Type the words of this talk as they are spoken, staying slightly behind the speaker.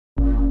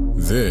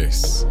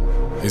This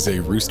is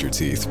a Rooster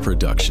Teeth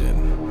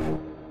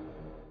production.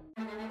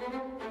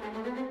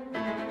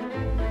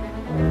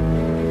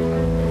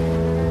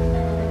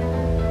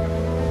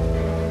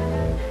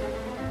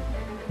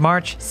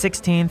 March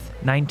 16th,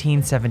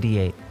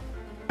 1978.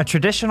 A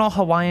traditional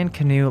Hawaiian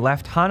canoe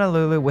left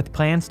Honolulu with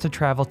plans to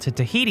travel to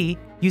Tahiti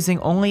using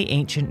only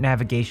ancient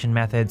navigation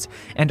methods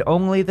and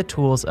only the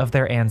tools of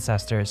their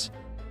ancestors.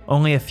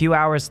 Only a few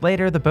hours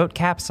later, the boat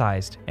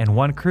capsized, and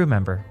one crew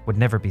member would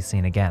never be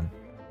seen again.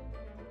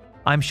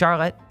 I'm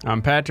Charlotte.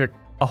 I'm Patrick.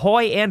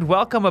 Ahoy and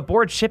welcome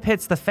aboard Ship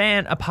Hits the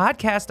Fan, a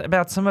podcast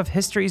about some of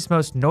history's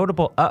most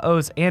notable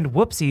uh-ohs and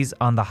whoopsies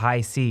on the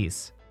high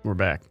seas. We're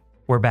back.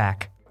 We're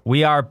back.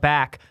 We are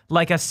back.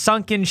 Like a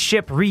sunken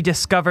ship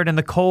rediscovered in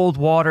the cold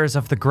waters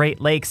of the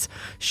Great Lakes,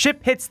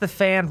 Ship Hits the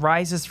Fan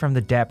rises from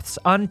the depths,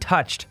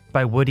 untouched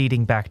by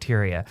wood-eating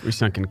bacteria. We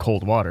sunk in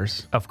cold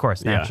waters. Of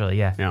course, naturally,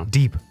 yeah. Yeah.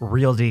 Deep,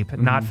 real deep,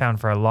 not found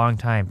for a long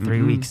time,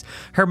 3 weeks.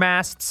 Her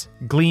masts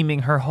gleaming,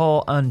 her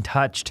hull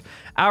untouched.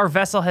 Our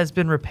vessel has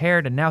been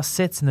repaired and now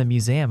sits in the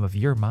museum of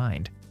your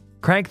mind.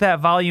 Crank that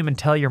volume and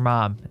tell your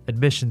mom.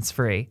 Admission's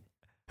free.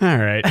 All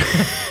right.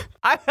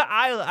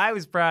 I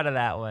was proud of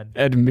that one.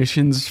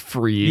 Admissions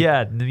free.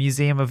 Yeah, the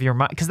museum of your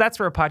mind, because that's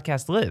where a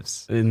podcast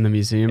lives. In the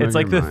museum It's of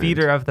like your the mind.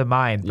 theater of the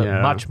mind, but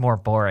Yeah. much more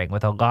boring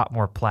with a lot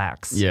more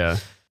plaques. Yeah.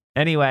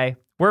 Anyway,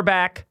 we're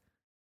back.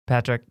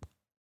 Patrick,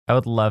 I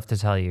would love to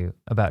tell you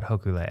about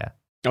Hōkūleʻa.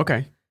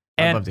 Okay.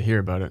 I'd And love to hear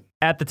about it.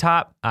 at the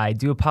top, I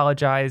do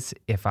apologize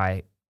if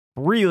I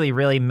really,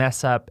 really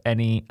mess up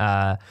any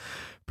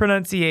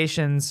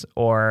pronunciations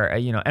or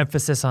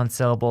emphasis on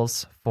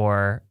syllables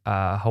for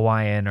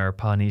Hawaiian or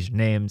Polynesian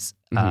names.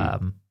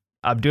 I'm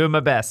doing my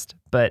best,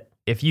 but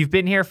if you've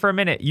been here for a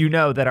minute, you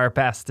know that our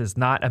best is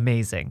not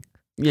amazing.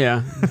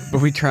 Yeah,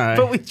 but we try.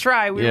 But we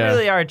try. We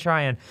really are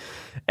trying.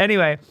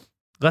 Anyway,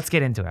 let's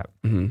get into it.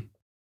 Mhm.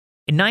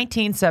 In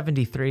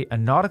 1973, a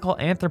nautical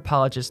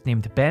anthropologist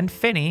named Ben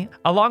Finney,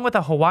 along with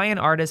a Hawaiian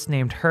artist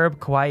named Herb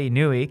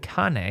Kauainui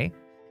Kane,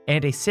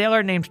 and a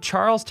sailor named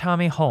Charles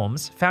Tommy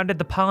Holmes founded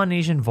the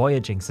Polynesian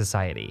Voyaging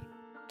Society,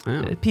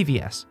 Oh.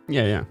 PVS,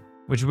 Yeah.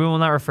 which we will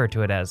not refer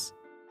to it as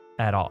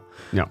at all.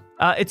 No.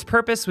 Its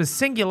purpose was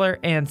singular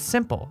and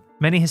simple.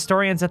 Many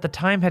historians at the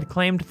time had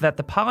claimed that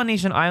the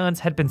Polynesian islands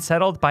had been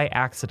settled by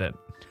accident.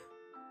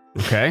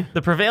 Okay.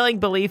 The prevailing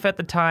belief at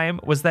the time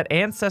was that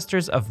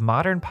ancestors of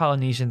modern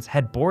Polynesians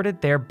had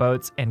boarded their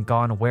boats and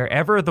gone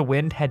wherever the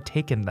wind had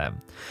taken them.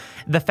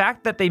 The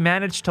fact that they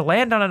managed to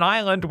land on an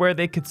island where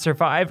they could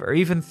survive or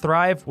even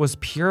thrive was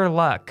pure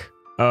luck.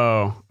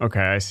 Oh,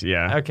 okay. I see.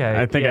 Yeah. Okay,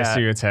 I think I yeah.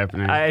 see what's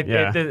happening.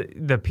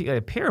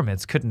 The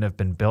pyramids couldn't have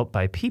been built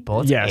by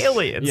people. It's Yes,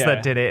 aliens yeah.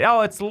 that did it.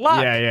 Oh, it's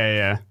luck.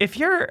 Yeah. If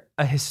you're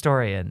a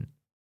historian,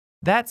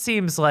 that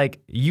seems like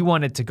you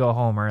wanted to go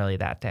home early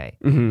that day.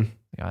 Mm-hmm.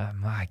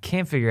 I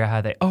can't figure out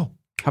how they... Oh,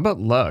 How about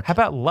luck? how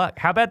about luck?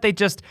 How about they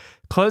just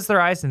closed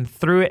their eyes and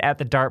threw it at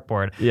the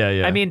dartboard?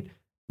 Yeah. I mean,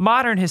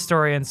 modern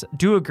historians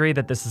do agree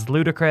that this is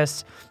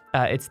ludicrous.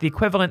 It's the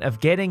equivalent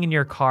of getting in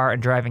your car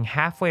and driving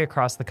halfway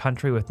across the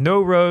country with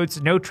no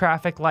roads, no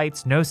traffic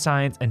lights, no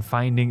signs, and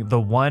finding the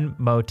one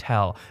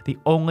motel, the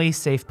only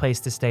safe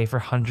place to stay for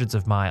hundreds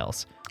of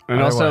miles.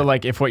 And Or also, what?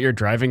 like, if what you're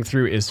driving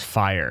through is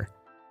fire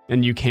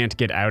and you can't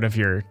get out of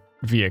your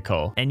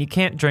vehicle. And you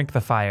can't drink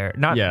the fire.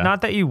 Not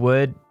that you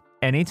would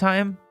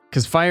anytime.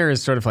 Because fire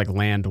is sort of like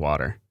land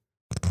water.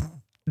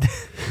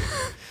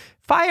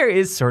 Fire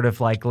is sort of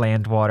like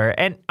land water.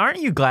 And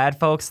aren't you glad,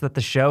 folks, that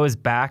the show is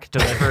back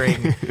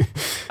delivering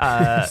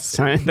the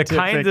Scientific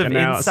kinds of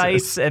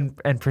analysis. insights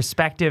and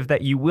perspective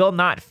that you will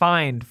not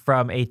find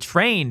from a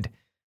trained,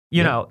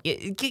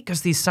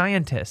 because these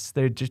scientists,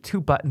 they're just too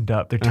buttoned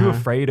up. They're too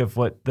afraid of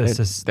what this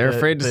is. They're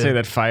afraid to say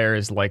that fire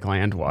is like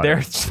land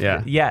water.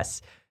 Yeah.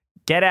 Yes.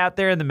 Get out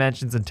there in the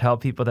mentions and tell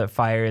people that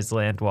fire is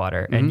land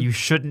water, and you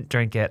shouldn't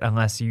drink it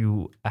unless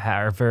you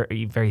are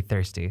very, very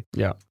thirsty.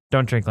 Yeah.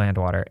 Don't drink land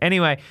water.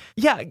 Anyway,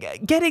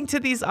 getting to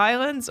these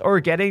islands or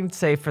getting,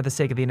 say, for the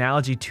sake of the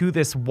analogy, to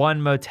this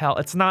one motel,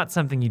 it's not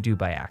something you do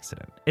by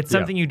accident. It's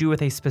something you do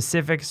with a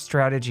specific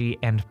strategy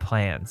and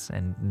plans.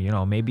 And,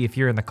 maybe if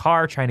you're in the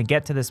car trying to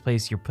get to this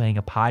place, you're playing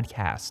a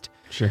podcast.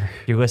 Sure.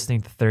 You're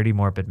listening to 30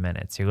 Morbid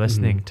Minutes. You're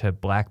listening to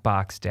Black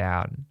Box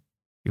Down.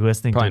 You're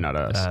listening Probably to not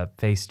us.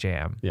 Face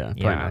Jam. Yeah,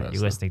 probably not us, You're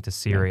though. listening to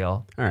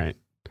Serial. All right.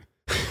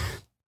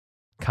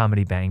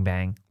 Comedy Bang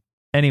Bang.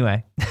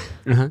 Anyway.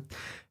 Uh-huh.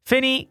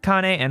 Finney,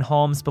 Kane, and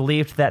Holmes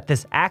believed that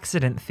this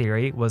accident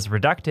theory was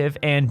reductive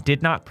and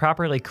did not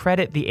properly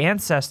credit the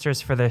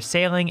ancestors for their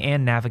sailing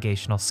and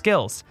navigational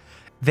skills.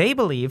 They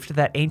believed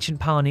that ancient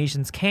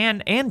Polynesians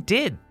can and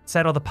did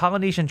settle the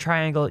Polynesian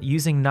Triangle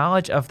using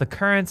knowledge of the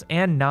currents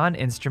and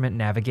non-instrument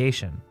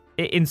navigation.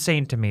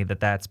 Insane to me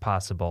that that's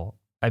possible.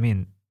 I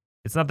mean,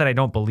 it's not that I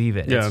don't believe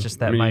it. Yeah, It's just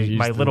that I mean, my you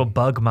used little to-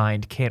 bug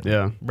mind can't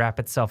wrap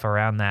itself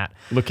around that.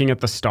 Looking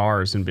at the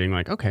stars and being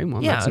like, okay,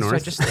 well, that's So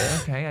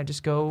north. I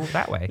just go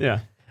that way. Yeah.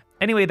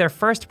 Anyway, their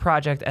first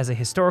project as a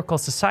historical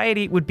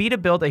society would be to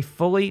build a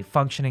fully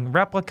functioning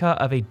replica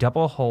of a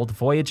double-hulled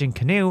voyaging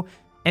canoe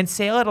and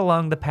sail it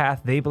along the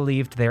path they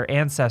believed their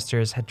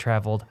ancestors had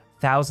traveled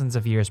thousands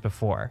of years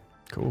before.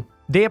 Cool.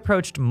 They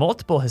approached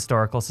multiple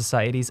historical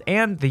societies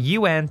and the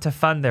UN to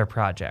fund their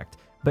project,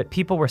 but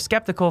people were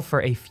skeptical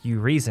for a few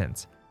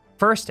reasons.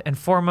 First and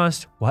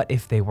foremost, what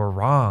if they were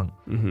wrong?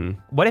 Mm-hmm.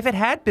 What if it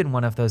had been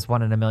one of those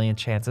 1 in a million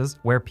chances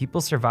where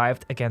people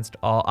survived against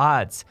all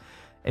odds?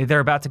 They're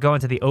about to go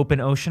into the open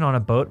ocean on a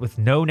boat with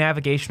no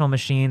navigational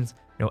machines,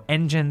 no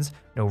engines,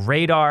 no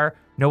radar,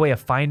 no way of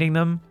finding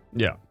them,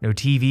 Yeah. no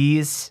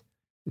TVs,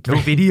 no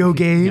video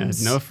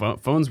games. Yeah, no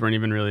phones weren't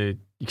even really,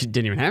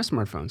 didn't even have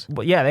smartphones.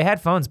 Well, yeah, they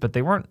had phones, but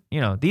they weren't,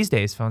 these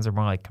days phones are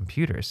more like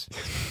computers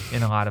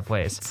in a lot of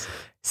ways.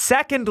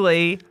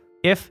 Secondly,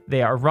 if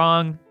they are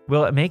wrong,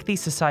 will it make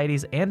these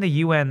societies and the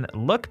UN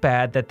look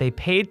bad that they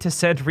paid to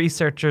send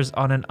researchers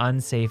on an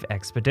unsafe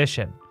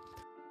expedition?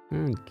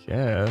 I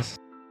guess.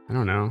 I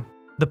don't know.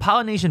 The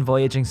Polynesian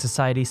Voyaging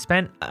Society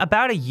spent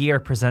about a year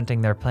presenting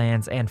their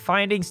plans and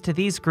findings to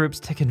these groups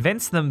to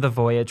convince them the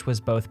voyage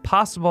was both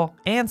possible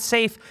and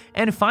safe,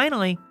 and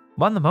finally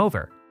won them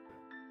over.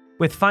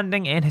 With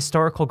funding and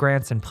historical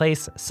grants in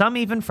place, some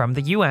even from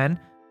the UN,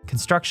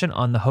 construction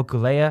on the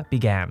Hōkūleʻa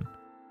began.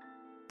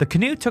 The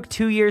canoe took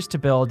 2 years to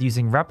build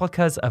using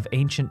replicas of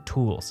ancient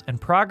tools, and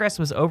progress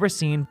was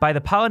overseen by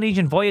the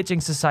Polynesian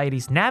Voyaging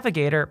Society's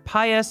navigator,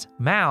 Pius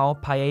Mau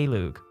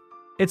Paelug.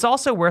 It's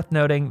also worth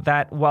noting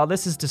that while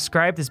this is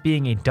described as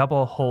being a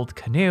double-hulled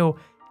canoe,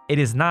 it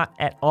is not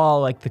at all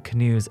like the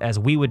canoes as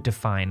we would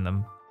define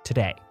them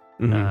today.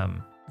 Mm-hmm.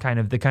 Kind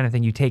of the kind of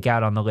thing you take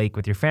out on the lake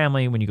with your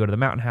family when you go to the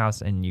mountain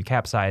house and you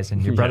capsize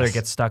and your brother Yes.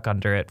 gets stuck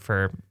under it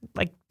for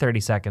like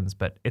 30 seconds,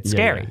 but it's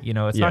scary,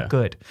 it's not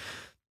good.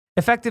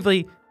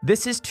 Effectively,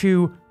 this is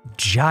 2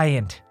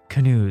 giant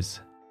canoes,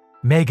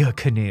 mega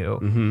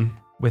canoe,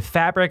 with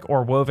fabric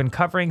or woven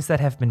coverings that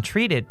have been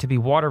treated to be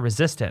water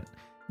resistant.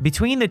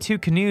 Between the 2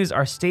 canoes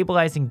are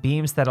stabilizing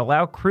beams that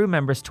allow crew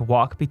members to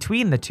walk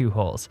between the 2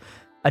 hulls.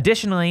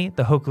 Additionally,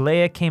 the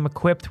Hōkūleʻa came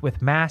equipped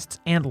with masts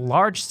and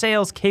large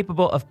sails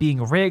capable of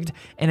being rigged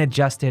and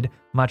adjusted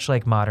much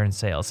like modern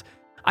sails.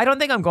 I don't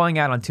think I'm going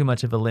out on too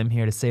much of a limb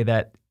here to say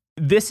that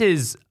this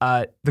is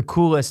the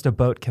coolest a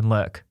boat can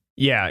look.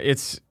 Yeah,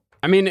 it's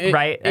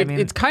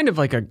kind of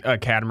like a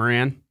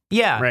catamaran.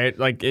 Yeah. Right?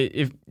 Like,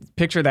 if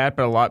picture that,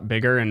 but a lot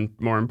bigger and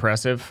more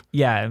impressive.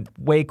 Yeah,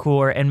 way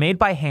cooler and made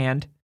by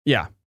hand.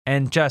 Yeah.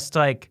 And just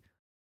like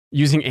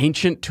using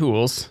ancient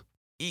tools.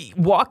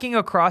 Walking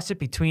across it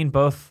between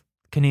both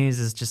canoes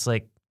is just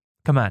like,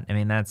 come on. I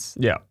mean, that's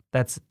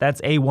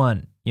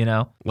A1,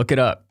 Look it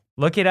up.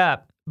 Look it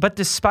up. But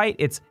despite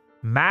its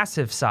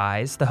massive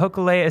size, the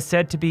Hōkūleʻa is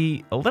said to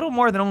be a little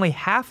more than only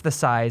half the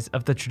size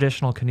of the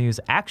traditional canoes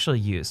actually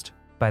used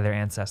by their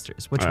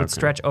ancestors, which would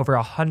stretch over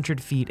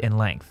 100 feet in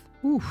length.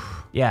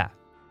 Oof. Yeah.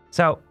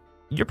 So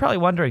you're probably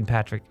wondering,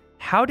 Patrick,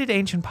 how did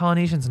ancient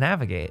Polynesians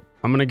navigate?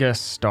 I'm going to guess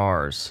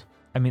stars.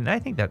 I mean, I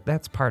think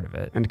that's part of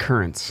it. And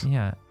currents.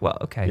 Yeah. Well,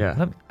 okay.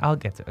 Yeah. I'll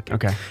get to it.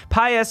 Okay.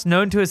 Pius,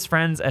 known to his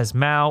friends as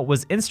Mau,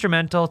 was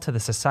instrumental to the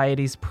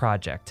Society's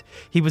project.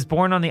 He was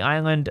born on the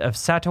island of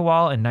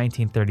Satawal in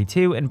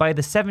 1932, and by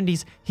the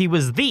 70s, he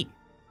was the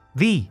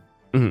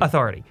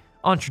authority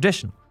on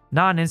traditional,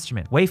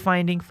 non-instrument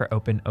wayfinding for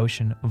open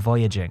ocean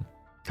voyaging.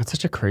 That's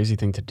such a crazy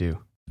thing to do.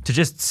 To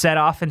just set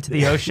off into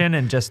the ocean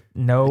and just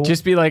know.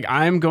 Just be like,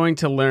 I'm going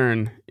to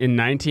learn in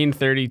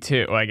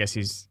 1932. Well, I guess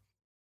he's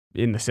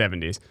in the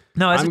 70s.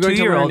 No, as a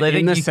 2-year-old, I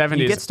think you 70s,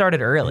 you get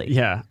started early.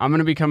 Yeah, I'm going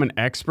to become an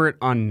expert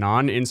on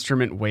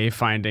non-instrument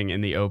wayfinding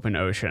in the open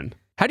ocean.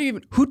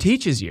 Who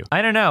teaches you?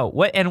 I don't know.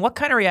 What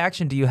kind of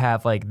reaction do you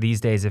have like these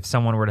days if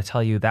someone were to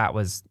tell you that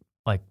was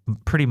like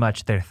pretty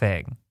much their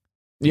thing?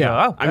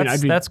 Yeah,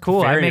 That's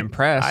cool. Very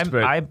impressed.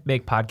 But I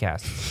make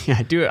podcasts. Yeah,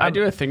 I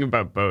do a thing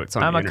about boats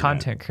on the internet. I'm a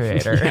content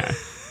creator. Yeah.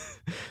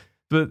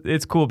 But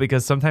it's cool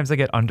because sometimes I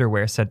get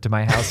underwear sent to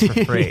my house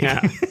for free.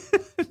 Yeah.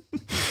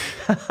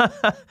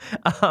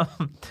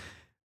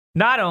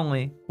 Not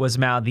only was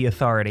Mau the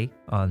authority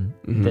on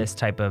this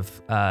type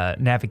of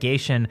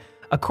navigation,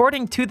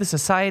 according to the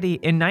Society,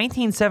 in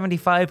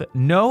 1975,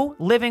 no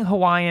living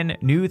Hawaiian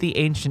knew the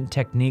ancient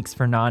techniques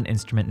for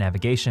non-instrument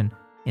navigation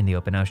in the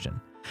open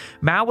ocean.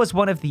 Mau was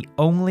one of the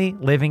only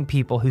living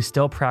people who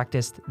still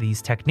practiced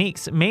these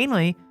techniques,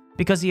 mainly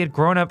because he had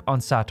grown up on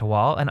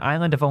Satawal, an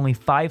island of only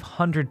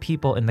 500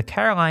 people in the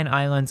Caroline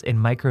Islands in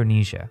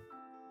Micronesia.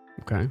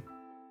 Okay.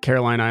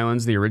 Caroline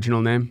Islands, the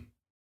original name?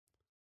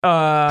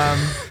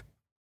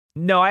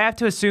 No, I have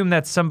to assume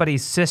that's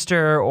somebody's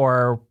sister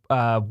or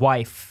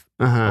wife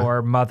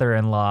or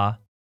mother-in-law.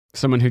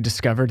 Someone who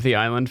discovered the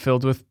island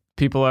filled with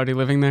people already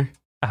living there?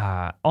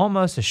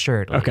 Almost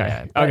assuredly.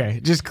 Okay. Yeah,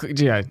 okay.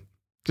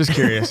 Just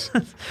curious.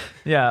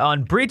 Yeah,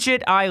 on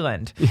Bridget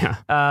Island. Yeah.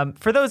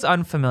 For those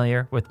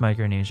unfamiliar with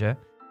Micronesia,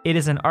 it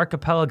is an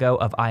archipelago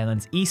of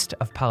islands east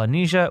of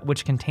Polynesia,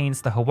 which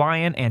contains the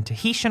Hawaiian and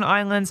Tahitian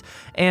Islands,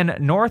 and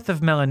north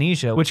of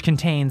Melanesia, which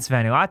contains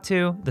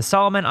Vanuatu, the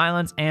Solomon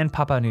Islands, and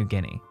Papua New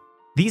Guinea.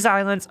 These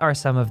islands are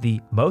some of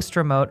the most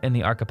remote in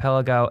the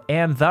archipelago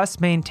and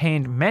thus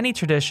maintained many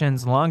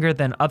traditions longer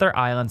than other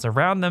islands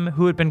around them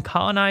who had been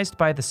colonized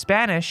by the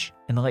Spanish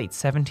in the late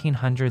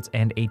 1700s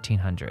and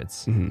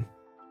 1800s. Mm-hmm.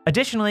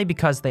 Additionally,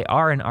 because they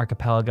are an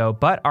archipelago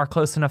but are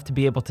close enough to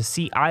be able to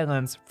see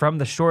islands from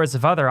the shores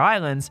of other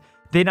islands,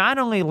 they not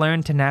only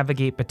learn to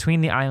navigate between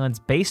the islands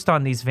based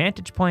on these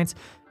vantage points,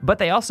 but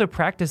they also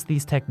practice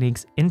these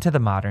techniques into the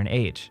modern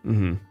age.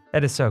 Mm-hmm.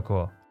 That is so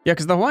cool. Yeah,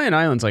 because the Hawaiian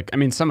Islands,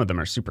 some of them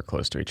are super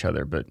close to each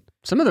other, but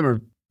some of them are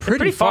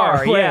pretty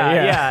far away.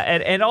 Yeah.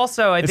 And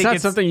also, I think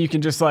it's something you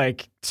can just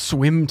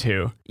swim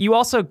to. You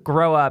also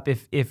grow up,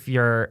 if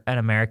you're an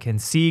American,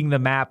 seeing the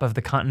map of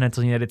the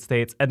continental United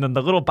States and then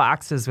the little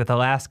boxes with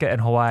Alaska and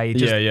Hawaii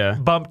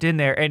just bumped in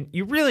there, and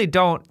you really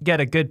don't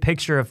get a good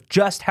picture of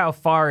just how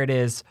far it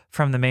is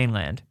from the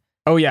mainland.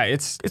 Oh yeah,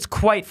 it's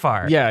quite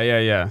far.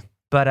 Yeah.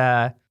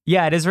 But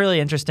it is really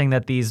interesting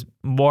that these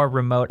more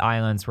remote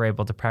islands were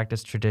able to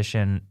practice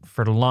tradition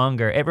for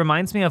longer. It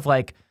reminds me of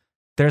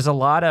there's a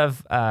lot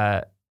of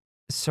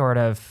sort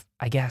of,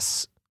 I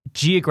guess,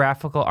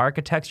 geographical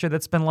architecture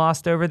that's been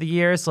lost over the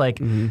years, like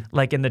in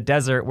the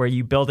desert where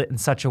you build it in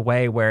such a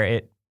way where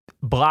it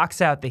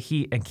blocks out the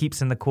heat and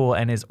keeps in the cool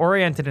and is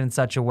oriented in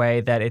such a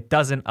way that it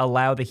doesn't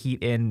allow the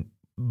heat in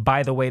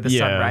by the way the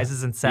sun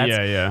rises and sets.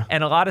 Yeah.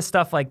 And a lot of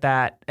stuff like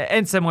that,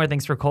 and similar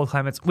things for cold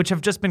climates, which have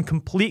just been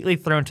completely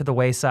thrown to the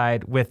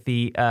wayside with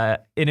the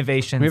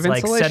innovations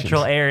like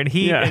central air and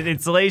heat and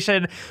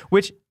insulation,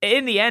 which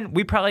in the end,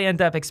 we probably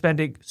end up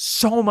expending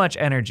so much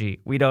energy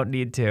we don't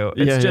need to.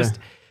 It's just,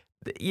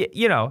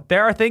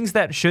 there are things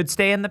that should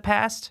stay in the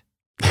past,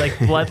 like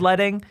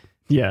bloodletting.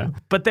 Yeah.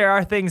 But there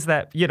are things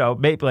that,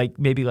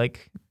 maybe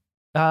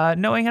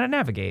knowing how to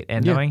navigate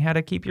and knowing how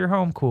to keep your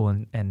home cool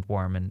and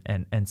warm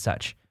and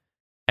such.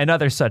 And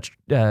other such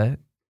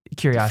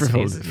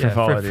curiosities.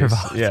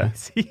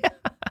 Frivolities.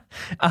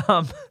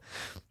 Yeah.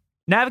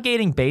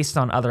 Navigating based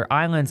on other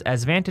islands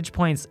as vantage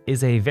points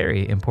is a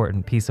very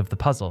important piece of the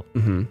puzzle.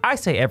 Mm-hmm. I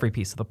say every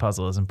piece of the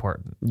puzzle is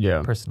important,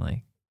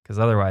 personally, because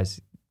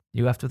otherwise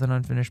you left with an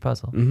unfinished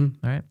puzzle.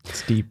 Mm-hmm. All right?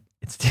 It's deep.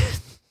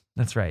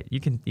 That's right. You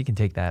can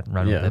take that and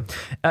run with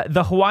it.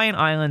 The Hawaiian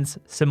Islands,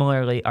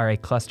 similarly, are a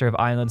cluster of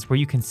islands where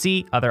you can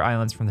see other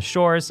islands from the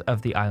shores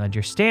of the island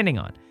you're standing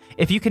on.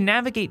 If you can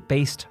navigate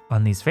based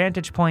on these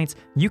vantage points,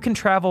 you can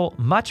travel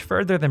much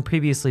further than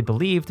previously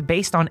believed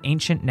based on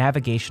ancient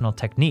navigational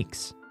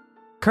techniques.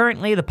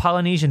 Currently, the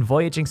Polynesian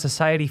Voyaging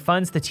Society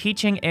funds the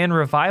teaching and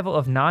revival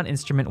of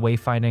non-instrument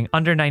wayfinding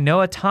under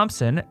Nainoa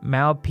Thompson,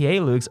 Mau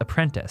Pielug's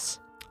apprentice,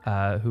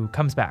 who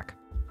comes back.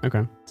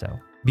 Okay. So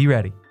be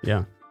ready.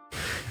 Yeah.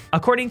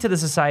 According to the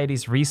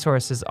Society's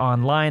resources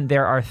online,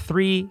 there are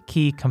 3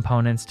 key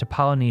components to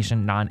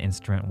Polynesian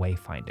non-instrument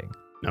wayfinding.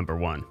 Number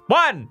 1.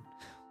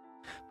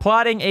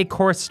 Plotting a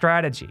course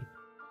strategy.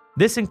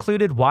 This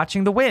included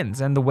watching the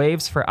winds and the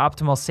waves for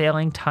optimal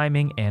sailing,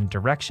 timing, and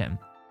direction.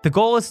 The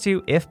goal is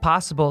to, if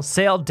possible,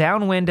 sail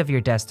downwind of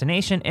your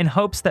destination in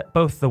hopes that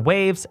both the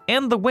waves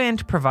and the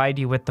wind provide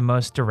you with the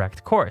most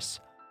direct course.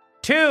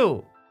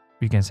 2.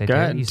 You can say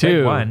 2. You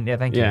said 1. Yeah,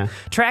 thank you.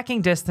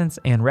 Tracking distance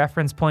and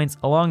reference points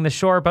along the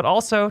shore, but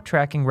also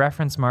tracking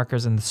reference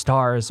markers in the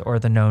stars or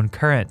the known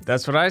current.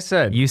 That's what I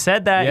said. You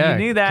said that. Yeah, you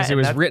knew that. Because it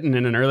was written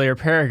in an earlier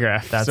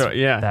paragraph. That's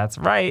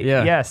right.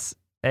 Yeah. Yes.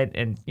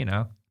 And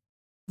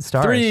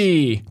stars.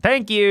 3.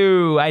 Thank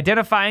you.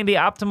 Identifying the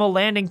optimal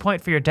landing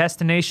point for your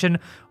destination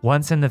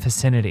once in the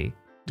vicinity.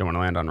 Don't want to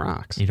land on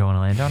rocks. You don't want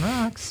to land on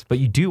rocks, but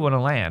you do want to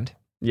land.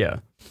 Yeah,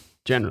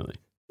 generally.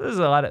 There's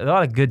a lot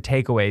of good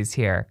takeaways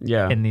here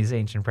in these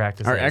ancient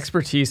practices. Our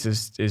expertise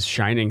is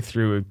shining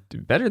through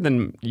better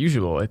than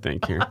usual, I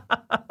think, here.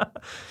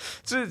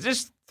 So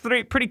just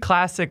 3 pretty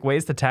classic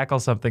ways to tackle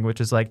something, which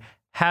is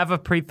have a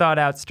pre-thought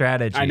out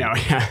strategy. I know,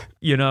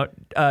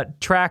 yeah.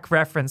 Track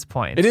reference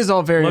points. It is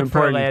all very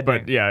important,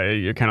 but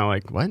you're kind of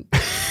like, what?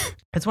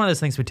 It's one of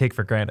those things we take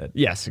for granted.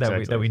 Yes,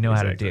 exactly. That we know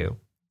how to do.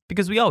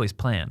 Because we always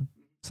plan.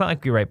 It's not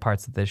like we write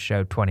parts of this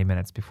show 20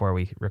 minutes before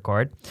we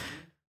record.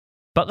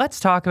 But let's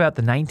talk about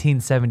the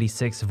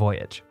 1976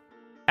 voyage.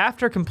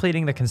 After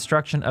completing the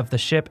construction of the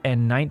ship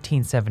in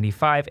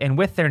 1975, and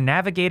with their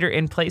navigator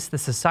in place, the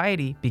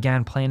Society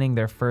began planning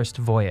their first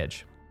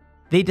voyage.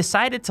 They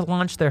decided to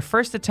launch their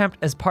first attempt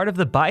as part of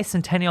the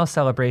bicentennial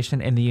celebration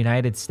in the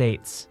United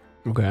States.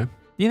 Okay. Do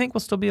you think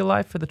we'll still be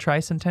alive for the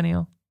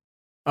tricentennial?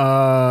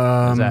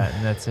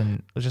 That's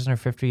in just in our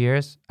 50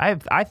 years?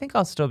 I think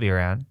I'll still be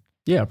around.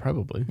 Yeah,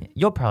 probably.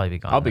 You'll probably be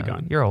gone. I'll be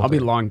gone. You're older. I'll be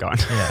long gone.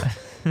 Yeah.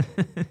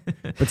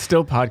 But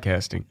still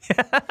podcasting.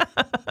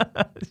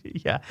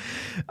 Yeah.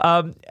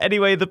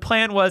 Anyway, the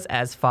plan was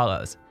as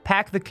follows.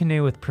 Pack the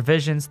canoe with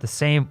provisions the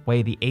same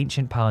way the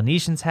ancient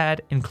Polynesians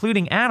had,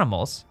 including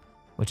animals,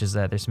 which is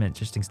there's some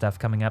interesting stuff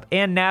coming up,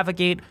 and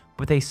navigate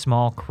with a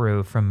small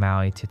crew from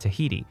Maui to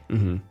Tahiti.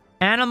 Mm-hmm.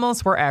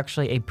 Animals were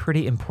actually a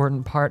pretty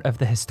important part of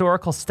the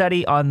historical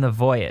study on the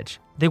voyage.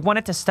 They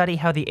wanted to study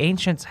how the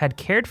ancients had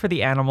cared for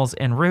the animals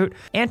en route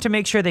and to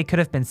make sure they could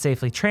have been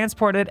safely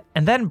transported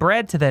and then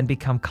bred to then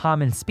become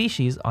common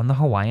species on the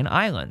Hawaiian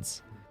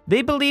Islands.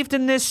 They believed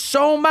in this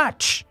so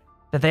much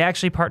that they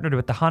actually partnered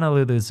with the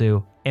Honolulu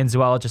Zoo and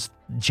zoologist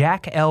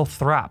Jack L.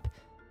 Thropp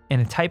in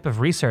a type of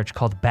research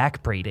called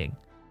backbreeding.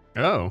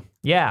 Oh.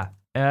 Yeah,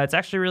 it's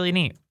actually really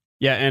neat.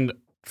 Yeah, and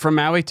from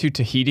Maui to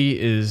Tahiti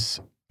is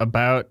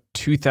about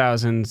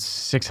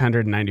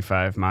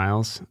 2,695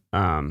 miles.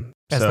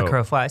 As the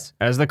crow flies?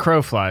 As the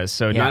crow flies.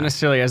 So not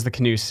necessarily as the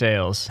canoe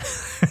sails,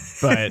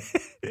 but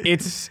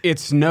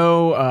it's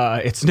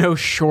no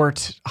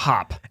short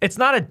hop. It's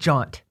not a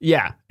jaunt.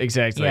 Yeah,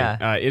 exactly.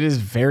 Yeah.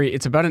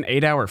 It's about an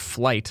 8-hour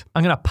flight.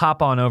 I'm going to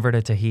pop on over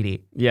to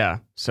Tahiti. Yeah,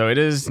 so it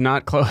is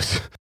not close.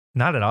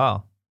 Not at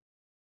all.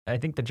 I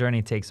think the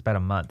journey takes about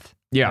a month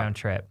round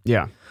trip.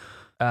 Yeah.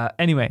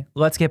 Anyway,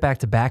 let's get back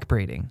to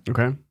backbreeding.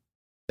 Okay.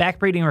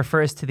 Backbreeding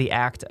refers to the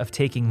act of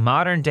taking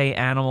modern-day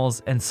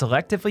animals and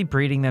selectively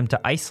breeding them to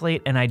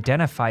isolate and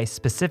identify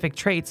specific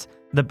traits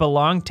that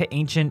belong to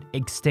ancient,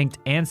 extinct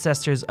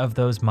ancestors of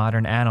those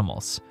modern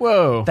animals.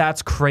 Whoa.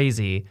 That's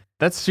crazy.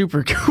 That's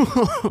super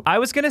cool. I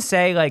was going to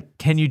say, like,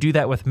 can you do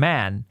that with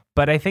man?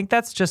 But I think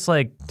that's just,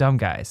 like, dumb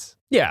guys.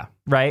 Yeah.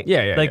 Right?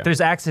 Yeah. Like,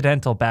 there's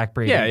accidental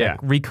backbreeding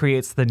that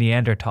recreates the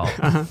Neanderthal.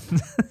 Uh-huh.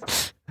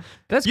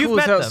 That's You've cool.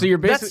 met them. So you're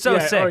basically... That's so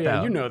sick, oh, yeah,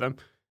 though. you know them.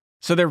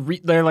 So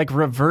they're like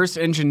reverse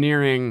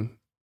engineering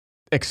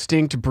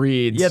extinct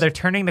breeds. Yeah, they're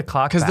turning the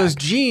clock back. Because those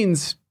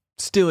genes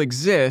still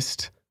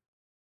exist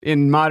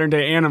in modern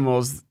day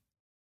animals.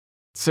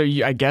 So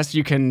I guess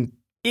you can...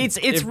 It's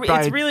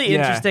really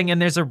interesting,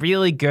 and there's a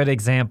really good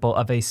example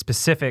of a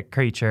specific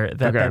creature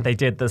that they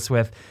did this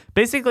with.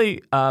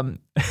 Basically,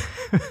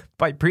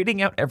 by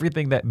breeding out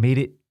everything that made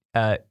it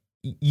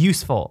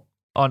useful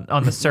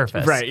on the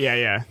surface. Right,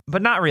 yeah.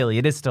 But not really.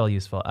 It is still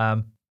useful.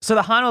 So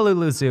the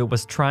Honolulu Zoo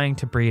was trying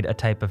to breed a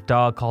type of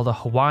dog called a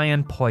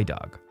Hawaiian poi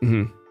dog.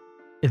 Mm-hmm.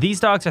 These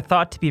dogs are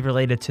thought to be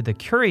related to the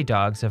curry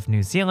dogs of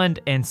New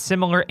Zealand and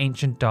similar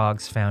ancient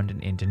dogs found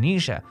in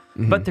Indonesia.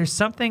 Mm-hmm. But there's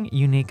something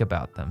unique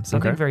about them,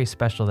 something very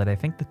special that I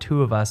think the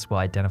two of us will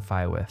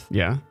identify with.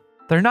 Yeah.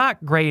 They're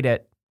not great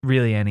at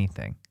really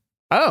anything.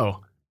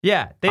 Oh.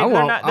 Yeah. I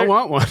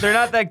want one. They're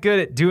not that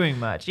good at doing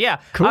much. Yeah.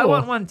 Cool. I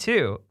want one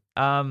too.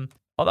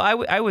 Although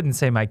I wouldn't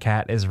say my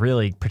cat is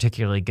really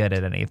particularly good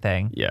at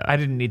anything. Yeah. I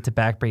didn't need to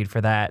backbreed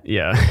for that.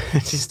 Yeah.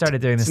 She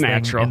started doing this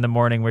thing in the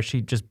morning where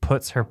she just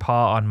puts her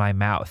paw on my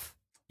mouth.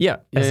 Yeah.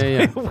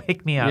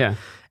 Wake me up. Yeah.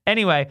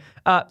 Anyway,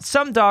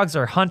 some dogs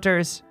are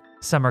hunters.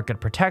 Some are good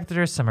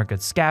protectors. Some are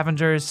good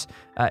scavengers.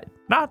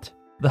 Not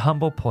the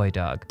humble poi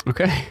dog.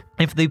 Okay.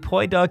 If the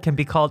poi dog can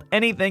be called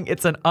anything,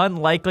 it's an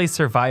unlikely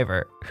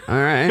survivor. All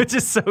right. Which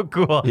is so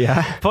cool.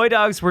 Yeah. Poi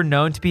dogs were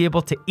known to be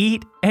able to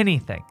eat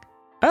anything.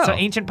 Oh. So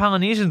ancient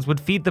Polynesians would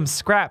feed them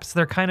scraps.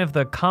 They're kind of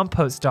the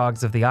compost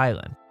dogs of the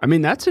island. I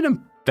mean, that's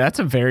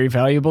a very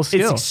valuable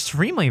skill. It's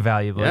extremely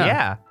valuable,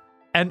 yeah.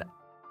 And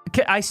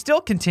I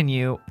still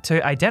continue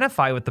to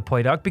identify with the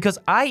poi dog because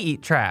I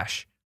eat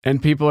trash.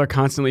 And people are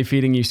constantly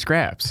feeding you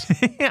scraps.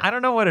 I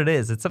don't know what it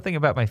is. It's something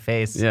about my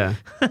face. Yeah.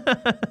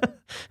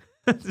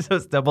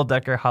 Those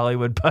double-decker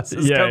Hollywood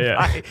buses come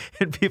by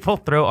and people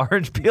throw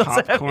orange peels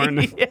Popcorn.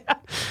 at me. Yeah.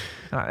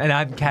 And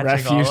I'm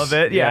catching Refuse. all of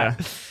it. Yeah.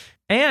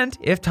 And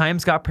if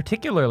times got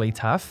particularly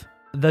tough,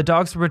 the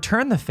dogs would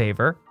return the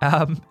favor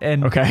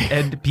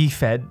and be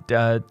fed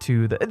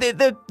to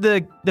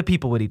the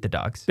people would eat the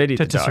dogs. They'd eat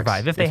the to dogs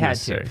survive if they had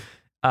to.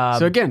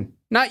 So again,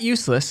 not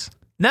useless.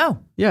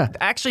 No. Yeah.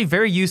 Actually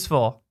very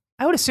useful.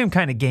 I would assume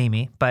kind of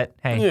gamey, but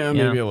hey. Yeah,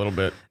 maybe a little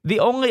bit.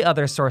 The only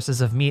other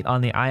sources of meat on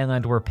the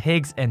island were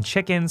pigs and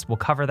chickens. We'll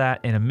cover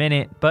that in a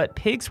minute. But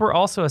pigs were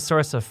also a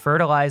source of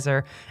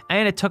fertilizer,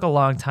 and it took a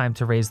long time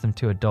to raise them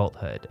to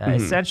adulthood.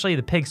 Essentially,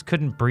 the pigs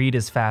couldn't breed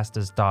as fast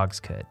as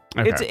dogs could.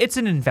 Okay. It's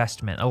an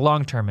investment, a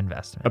long-term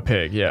investment. A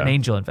pig, yeah. An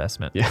angel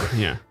investment.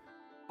 Yeah.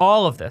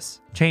 All of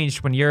this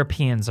changed when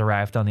Europeans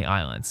arrived on the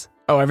islands.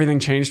 Oh, everything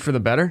changed for the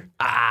better?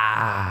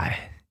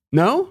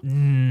 No?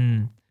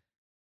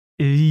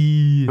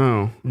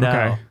 Oh, no.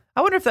 Okay.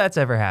 I wonder if that's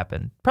ever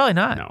happened. Probably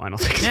not. No, I don't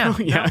think so.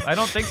 No, I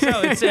don't think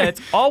so.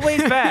 It's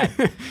always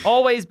bad.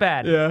 Always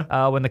bad.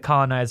 Yeah. When the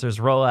colonizers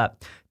roll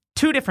up.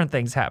 Two different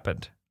things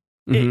happened.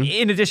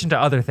 In addition to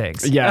other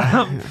things.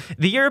 Yeah.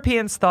 The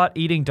Europeans thought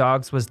eating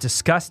dogs was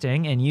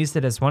disgusting and used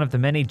it as one of the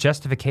many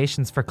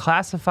justifications for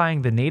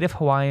classifying the native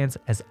Hawaiians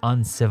as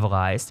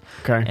uncivilized.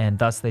 Okay. And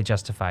thus they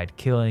justified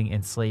killing,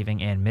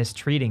 enslaving, and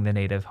mistreating the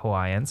native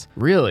Hawaiians.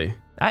 Really?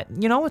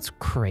 You know what's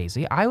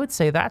crazy? I would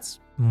say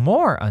that's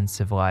more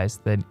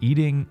uncivilized than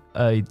eating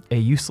a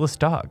useless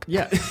dog.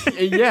 Yeah.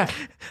 Yeah.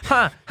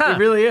 It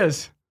really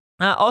is.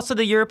 Also,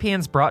 the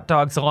Europeans brought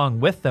dogs along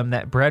with them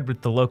that bred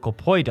with the local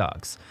poi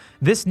dogs.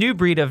 This new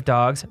breed of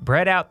dogs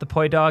bred out the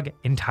poi dog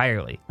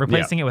entirely,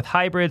 replacing it with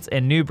hybrids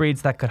and new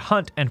breeds that could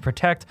hunt and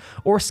protect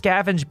or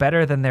scavenge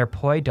better than their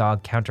poi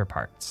dog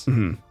counterparts.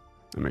 Mm-hmm.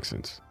 That makes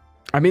sense.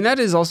 I mean, that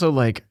is also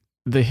like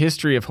the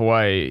history of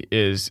Hawaii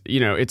is,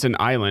 it's an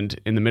island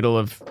in the middle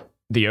of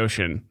the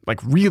ocean, like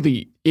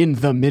really in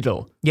the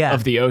middle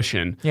of the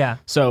ocean. Yeah.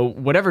 So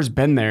whatever's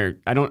been there,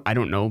 I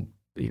don't know,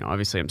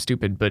 obviously I'm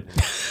stupid, but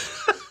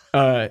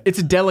It's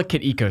a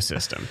delicate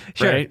ecosystem,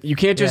 Sure. right? You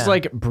can't just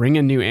like bring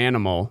a new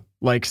animal,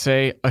 like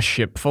say a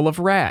ship full of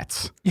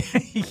rats.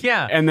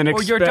 Yeah. And then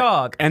or your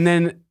dog. And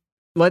then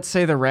let's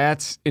say the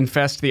rats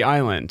infest the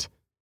island.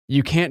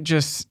 You can't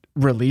just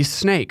release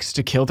snakes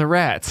to kill the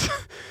rats.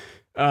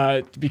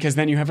 Because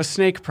then you have a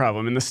snake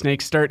problem, and the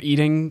snakes start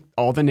eating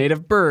all the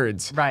native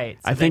birds. Right.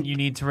 So I think you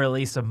need to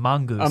release a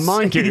mongoose. A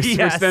mongoose,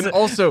 Yes. which then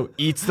also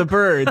eats the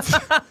birds.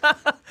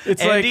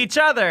 It's and like each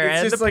other,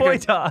 it's and just the like poi a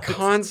dogs.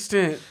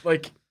 constant,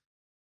 like,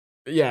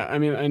 yeah. I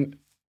mean,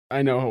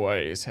 I know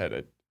Hawaii has had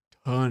a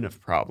ton of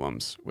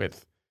problems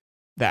with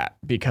that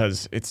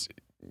because it's,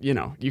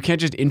 you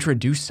can't just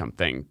introduce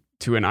something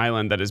to an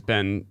island that has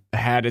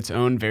had its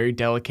own very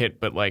delicate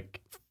but like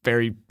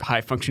very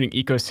high functioning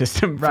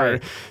ecosystem for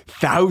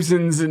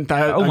thousands and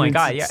thousands. Oh my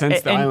God! Yeah,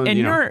 since the island, and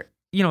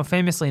you're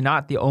famously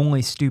not the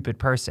only stupid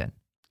person.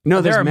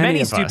 No, there are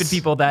many stupid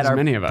people that are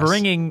many of us.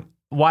 bringing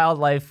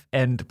wildlife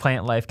and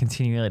plant life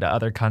continually to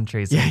other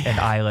countries and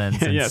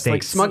islands and yes, states.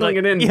 like smuggling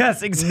it in.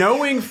 Yes, exactly.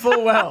 Knowing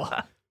full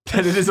well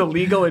that it is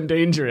illegal and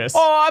dangerous.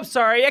 Oh, I'm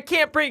sorry. I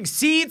can't bring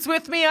seeds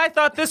with me. I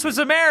thought this was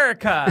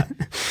America.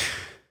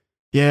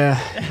 Yeah.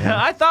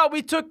 I thought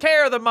we took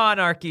care of the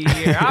monarchy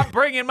here. I'm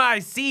bringing my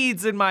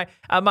seeds and my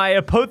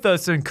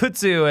apothos and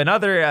kudzu and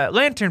other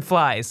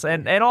lanternflies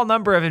and all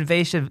number of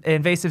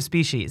invasive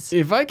species.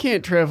 If I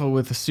can't travel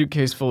with a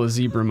suitcase full of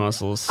zebra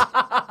mussels.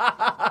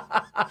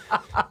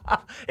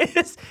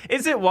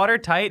 Is it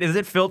watertight? Is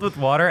it filled with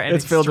water? And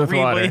it's filled with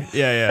water.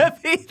 Yeah.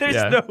 Heavy?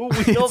 There's no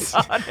wheels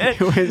on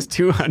it. It weighs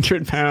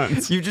 200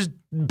 pounds. You just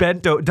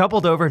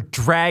doubled over,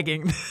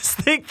 dragging this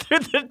thing through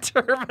the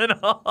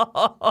terminal.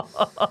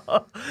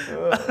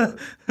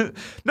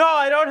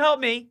 No, don't help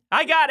me.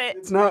 I got it.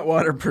 It's not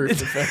waterproof,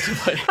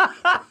 effectively.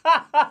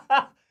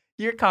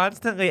 You're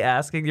constantly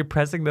asking, you're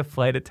pressing the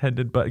flight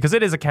attendant button, because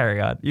it is a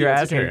carry-on. You're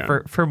asking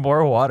for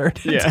more water.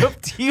 Do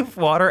you have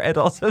water and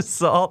also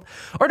salt?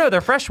 Or no, they're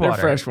fresh water.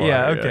 They're fresh water.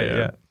 Yeah, okay,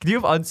 yeah. Do you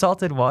have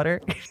unsalted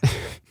water?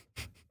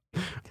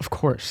 Of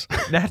course.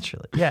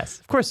 Naturally, yes.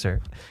 Of course,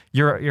 sir.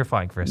 You're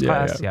flying first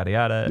class, yada,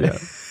 yada,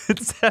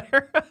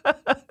 etc.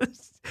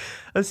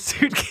 A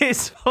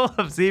suitcase full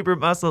of zebra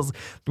mussels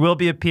will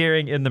be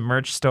appearing in the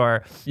merch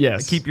store.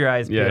 Yes. Keep your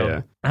eyes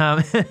peeled.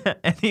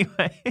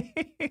 Anyway.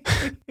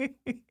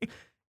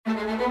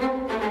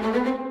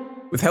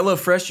 With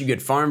HelloFresh, you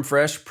get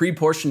farm-fresh,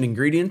 pre-portioned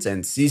ingredients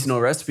and seasonal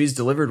recipes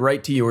delivered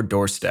right to your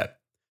doorstep.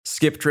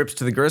 Skip trips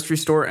to the grocery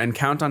store and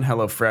count on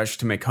HelloFresh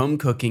to make home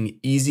cooking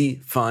easy,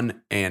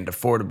 fun, and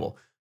affordable.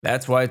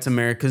 That's why it's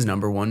America's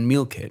 #1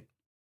 meal kit.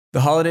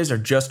 The holidays are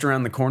just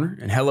around the corner,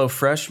 and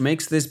HelloFresh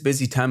makes this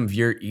busy time of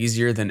year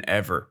easier than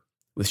ever.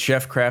 With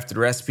chef-crafted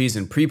recipes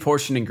and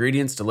pre-portioned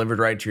ingredients delivered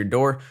right to your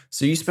door,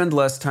 so you spend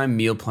less time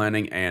meal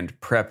planning and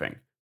prepping.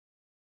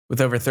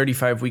 With over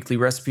 35 weekly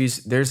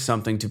recipes, there's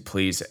something to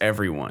please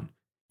everyone.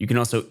 You can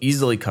also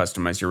easily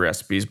customize your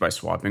recipes by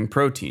swapping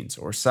proteins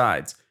or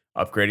sides,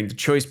 upgrading to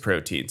choice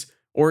proteins,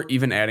 or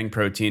even adding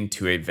protein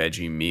to a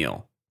veggie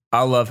meal.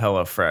 I love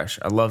HelloFresh.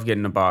 I love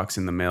getting a box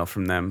in the mail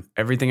from them.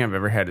 Everything I've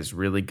ever had is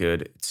really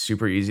good. It's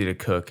super easy to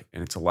cook,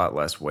 and it's a lot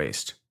less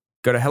waste.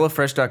 Go to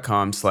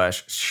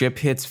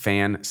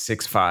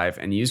HelloFresh.com/ShipHitsFan65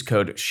 and use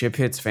code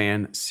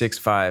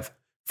ShipHitsFan65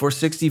 for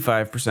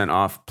 65%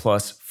 off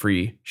plus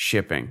free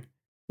shipping.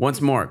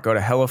 Once more, go to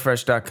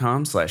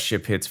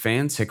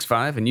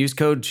HelloFresh.com/ShipHitsFan65 and use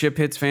code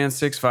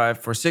ShipHitsFan65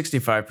 for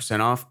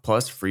 65% off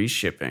plus free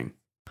shipping.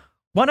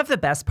 One of the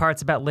best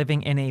parts about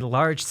living in a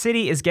large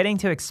city is getting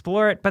to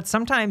explore it, but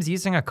sometimes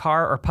using a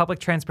car or public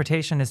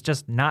transportation is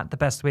just not the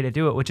best way to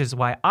do it, which is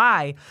why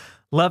I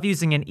love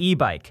using an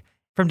e-bike.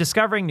 From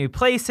discovering new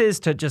places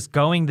to just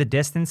going the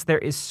distance, there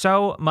is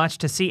so much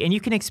to see, and you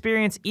can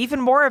experience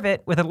even more of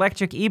it with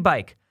electric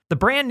e-bike. The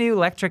brand new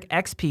Electric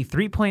XP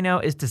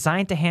 3.0 is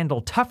designed to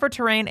handle tougher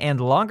terrain and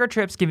longer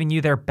trips, giving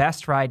you their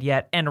best ride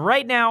yet. And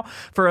right now,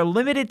 for a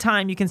limited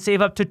time, you can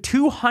save up to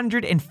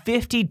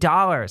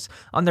 $250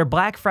 on their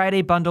Black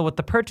Friday bundle with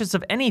the purchase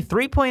of any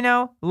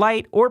 3.0,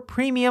 light, or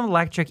premium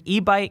electric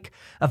e-bike,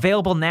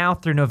 available now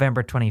through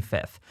November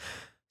 25th.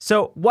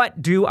 So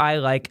what do I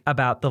like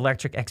about the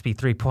Electric XP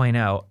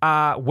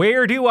 3.0?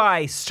 Where do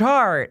I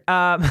start?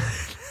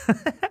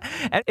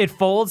 It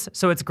folds,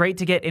 so it's great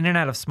to get in and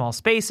out of small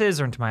spaces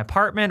or into my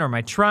apartment or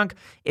my trunk.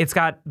 It's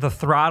got the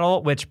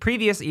throttle, which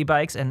previous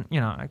e-bikes, and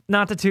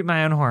not to toot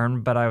my own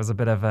horn, but I was a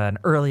bit of an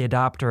early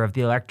adopter of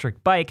the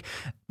electric bike,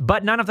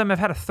 but none of them have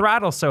had a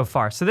throttle so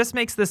far. So this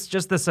makes this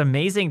just this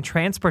amazing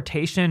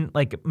transportation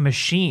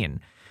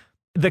machine.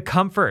 The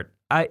comfort.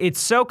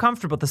 It's so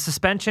comfortable. The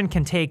suspension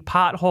can take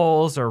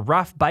potholes or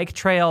rough bike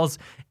trails.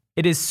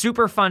 It is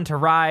super fun to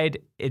ride.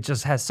 It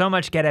just has so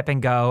much get up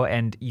and go,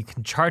 and you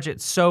can charge it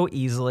so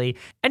easily.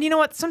 And you know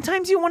what?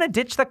 Sometimes you want to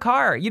ditch the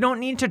car. You don't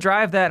need to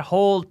drive that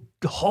whole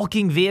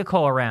hulking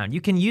vehicle around.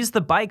 You can use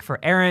the bike for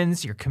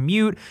errands, your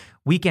commute,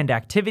 weekend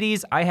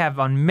activities. I have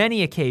on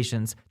many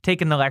occasions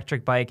taken the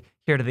electric bike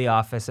here to the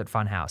office at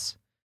Funhouse.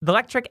 The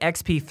Electric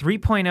XP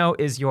 3.0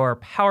 is your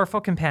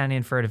powerful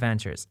companion for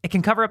adventures. It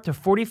can cover up to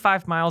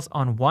 45 miles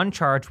on one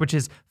charge, which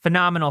is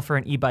phenomenal for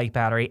an e-bike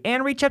battery,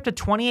 and reach up to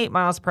 28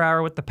 miles per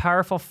hour with the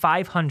powerful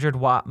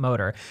 500-watt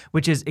motor,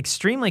 which is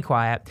extremely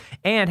quiet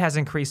and has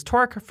increased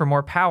torque for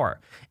more power.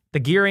 The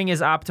gearing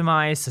is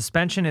optimized,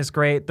 suspension is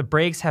great, the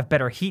brakes have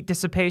better heat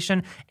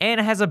dissipation, and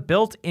it has a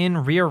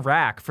built-in rear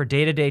rack for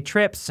day-to-day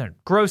trips and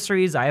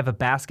groceries. I have a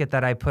basket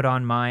that I put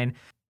on mine.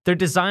 They're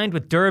designed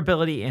with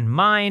durability in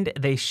mind.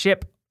 They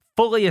ship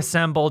fully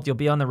assembled. You'll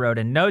be on the road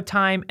in no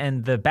time,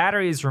 and the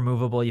battery is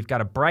removable. You've got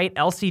a bright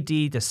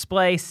LCD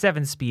display,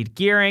 7-speed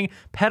gearing,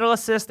 pedal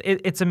assist.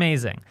 It's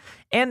amazing.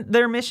 And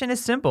their mission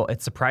is simple.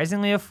 It's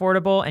surprisingly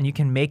affordable, and you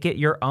can make it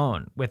your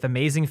own with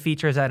amazing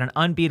features at an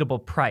unbeatable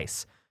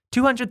price.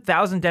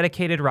 200,000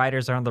 dedicated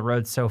riders are on the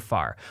road so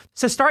far.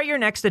 So start your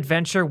next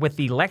adventure with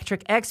the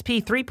Electric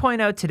XP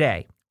 3.0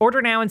 today.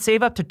 Order now and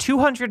save up to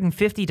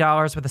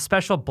 $250 with a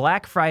special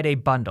Black Friday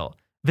bundle.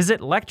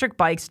 Visit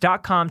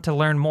electricbikes.com to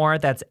learn more.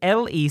 That's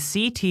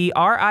LECTRIC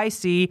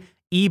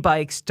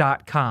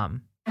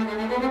ebikes.com.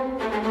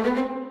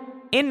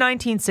 In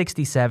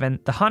 1967,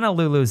 the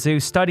Honolulu Zoo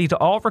studied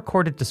all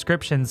recorded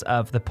descriptions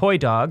of the poi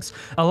dogs,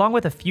 along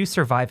with a few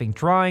surviving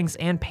drawings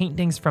and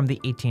paintings from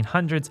the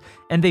 1800s,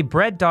 and they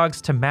bred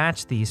dogs to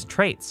match these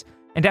traits.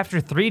 And after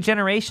 3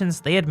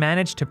 generations, they had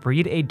managed to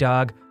breed a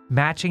dog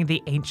matching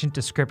the ancient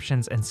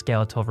descriptions and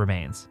skeletal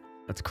remains.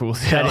 That's cool.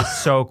 That is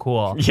so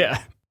cool.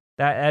 Yeah.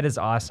 That is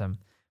awesome.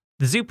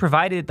 The zoo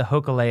provided the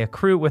Hōkūleʻa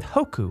crew with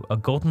Hōkū, a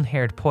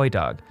golden-haired poi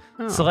dog,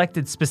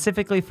 selected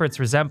specifically for its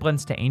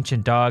resemblance to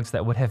ancient dogs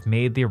that would have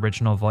made the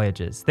original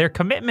voyages. Their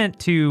commitment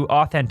to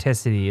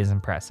authenticity is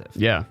impressive.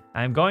 Yeah.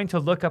 I'm going to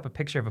look up a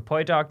picture of a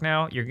poi dog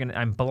now.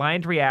 I'm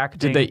blind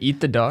reacting. Did they eat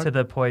the dog to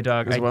the poi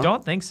dog? as well? I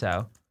don't think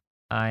so.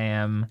 I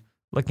am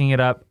looking it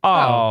up.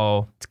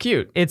 Oh, it's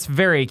cute. it's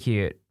very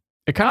cute.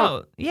 It kind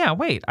of. Oh, yeah,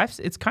 wait.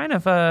 It's kind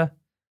of a...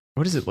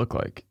 What does it look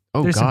like?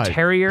 Oh, There's God. some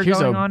terrier Here's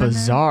going a on in there?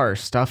 bizarre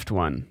stuffed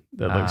one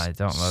that looks I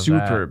don't love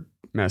super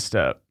messed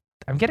up.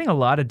 I'm getting a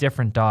lot of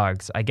different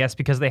dogs, I guess,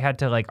 because they had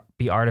to like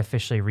be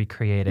artificially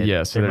recreated.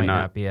 Yeah, so there they're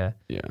might not- be a...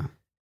 Yeah.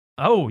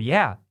 Oh,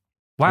 yeah.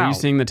 Wow. Are you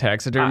seeing the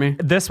taxidermy?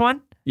 This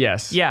one?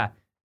 Yes. Yeah.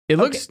 It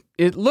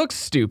looks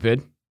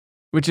stupid,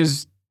 which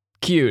is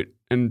cute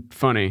and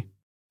funny.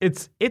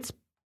 It's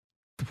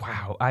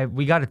wow.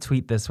 We got to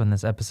tweet this when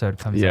this episode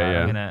comes Yeah,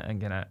 out. yeah. I'm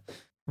gonna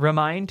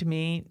remind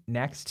me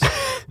next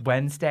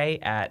Wednesday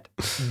at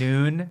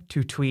noon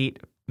to tweet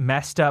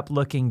messed up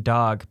looking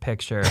dog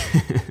picture.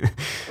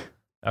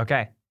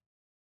 Okay.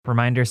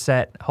 Reminder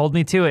set. Hold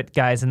me to it,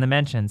 guys, in the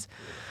mentions.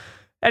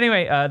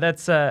 Anyway,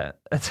 that's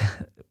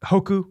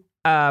Hōkū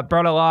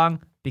brought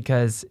along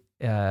because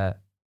the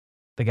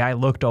guy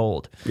looked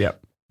old.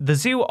 Yep. The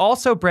zoo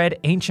also bred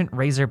ancient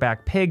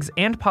razorback pigs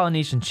and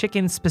Polynesian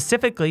chickens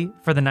specifically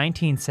for the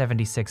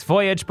 1976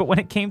 voyage, but when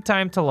it came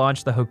time to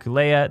launch the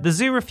Hōkūleʻa, the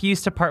zoo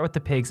refused to part with the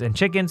pigs and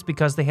chickens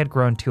because they had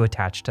grown too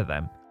attached to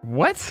them.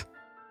 What?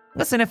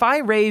 Listen, if I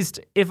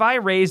raised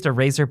a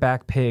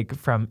razorback pig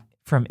from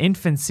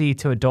infancy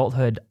to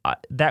adulthood,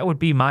 that would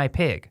be my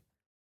pig.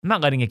 I'm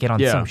not letting it get on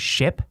some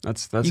ship.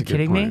 That's You a good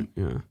kidding point.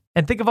 me? Yeah.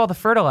 And think of all the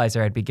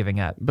fertilizer I'd be giving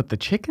up. But the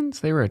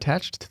chickens, they were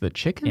attached to the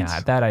chickens? Yeah,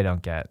 that I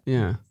don't get.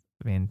 Yeah.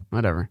 I mean,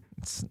 Whatever.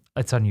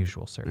 it's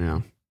unusual, sir. Yeah.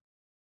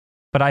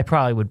 But I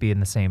probably would be in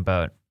the same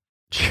boat.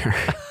 Sure.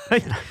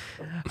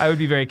 I would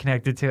be very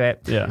connected to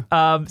it.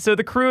 Yeah. So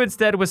the crew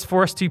instead was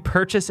forced to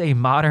purchase a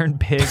modern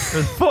pig for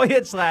the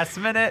voyage last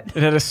minute.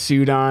 It had a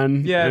suit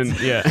on. Yeah, And,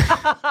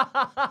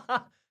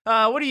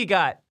 what do you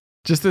got?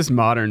 Just this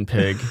modern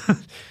pig.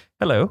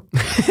 Hello.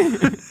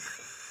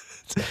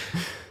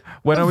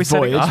 When are we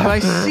setting Voyage off? by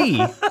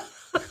sea.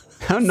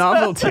 How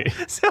novelty.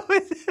 So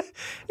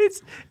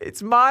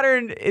it's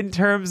modern in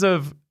terms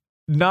of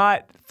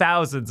not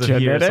thousands of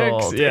years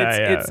Genetics? old.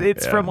 Yeah,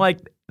 It's yeah. from like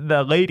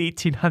the late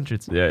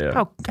 1800s. Yeah,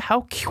 yeah.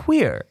 How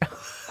queer.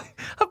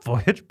 A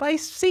voyage by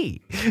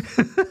sea.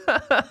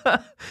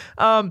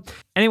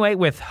 Anyway,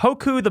 with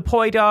Hōkū the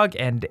poi dog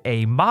and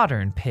a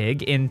modern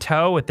pig in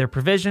tow with their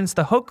provisions,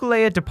 the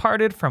Hōkūleʻa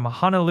departed from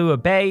Honolulu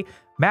Bay,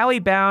 Maui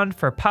bound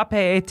for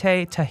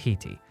Papeete,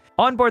 Tahiti.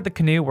 On board the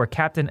canoe were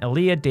Captain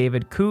Elia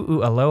David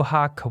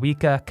Ku'ualoha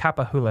Kawika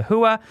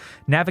Kapahulahua,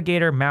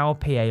 navigator Mau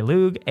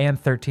Pe'elug, and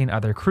 13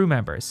 other crew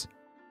members.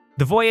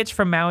 The voyage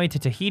from Maui to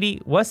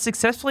Tahiti was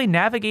successfully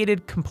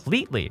navigated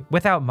completely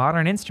without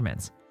modern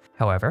instruments.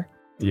 However,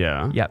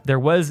 Yeah. there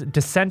was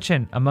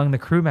dissension among the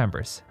crew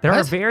members. There are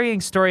What?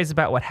 varying stories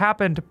about what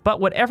happened, but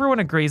what everyone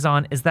agrees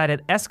on is that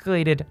it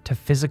escalated to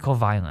physical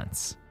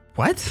violence.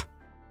 What?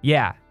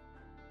 Yeah.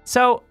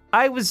 So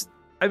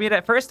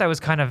at first I was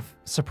kind of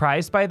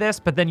surprised by this,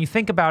 but then you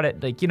think about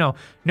it, like,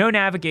 no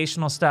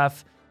navigational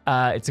stuff.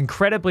 It's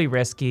incredibly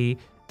risky.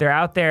 They're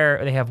out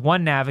there. They have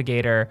one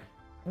navigator.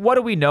 What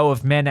do we know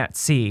of men at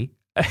sea?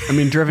 I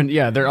mean,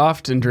 they're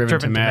often driven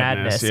to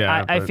madness.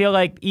 Yeah, I but- feel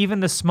like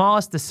even the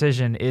smallest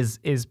decision is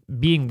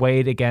being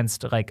weighed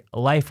against like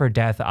life or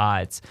death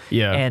odds.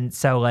 Yeah. And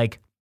so like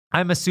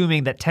I'm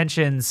assuming that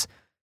tensions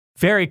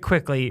very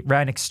quickly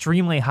ran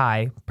extremely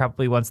high,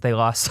 probably once they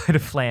lost sight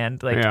of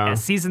land. Like,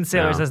 as seasoned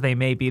sailors as they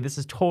may be, this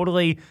is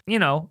totally,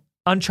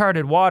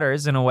 uncharted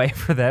waters in a way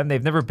for them.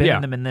 They've never been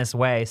in them in this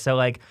way. So,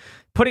 like,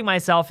 putting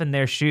myself in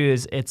their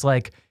shoes, it's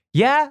like,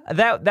 yeah,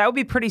 that would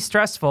be pretty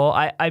stressful.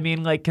 I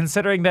mean, like,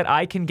 considering that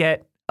I can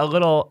get a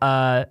little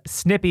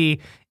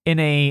snippy in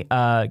a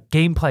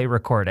gameplay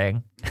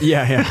recording.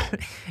 Yeah.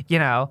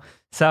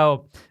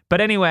 So,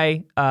 but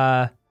anyway,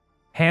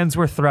 hands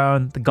were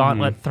thrown, the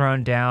gauntlet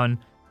thrown down,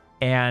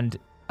 and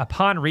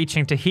upon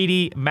reaching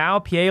Tahiti, Mao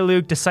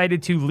Pielug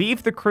decided to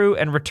leave the crew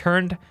and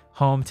returned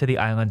home to the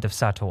island of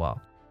Satawal.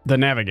 The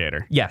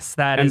navigator. Yes,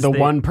 and the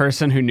one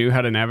person who knew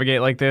how to navigate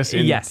like this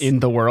in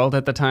the world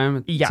at the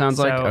time, sounds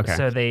like? Okay.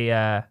 So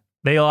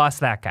they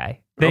lost that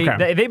guy.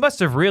 They must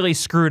have really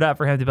screwed up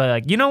for him to be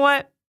like, you know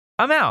what?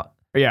 I'm out.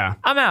 Yeah.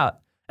 I'm out.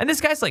 And this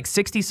guy's like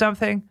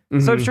 60-something,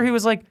 so I'm sure he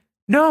was like,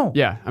 no.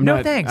 Yeah.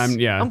 Thanks.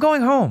 I'm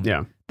going home.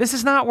 Yeah. This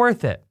is not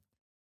worth it.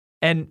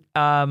 And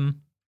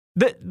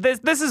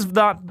this is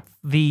not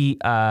the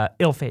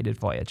ill-fated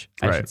voyage,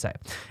 I should say.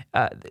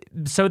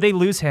 So they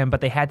lose him,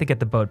 but they had to get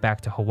the boat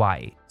back to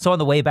Hawaii. So on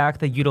the way back,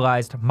 they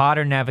utilized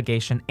modern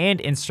navigation and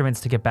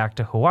instruments to get back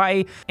to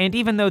Hawaii. And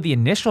even though the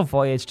initial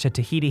voyage to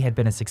Tahiti had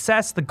been a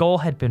success, the goal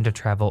had been to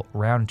travel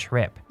round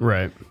trip.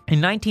 Right.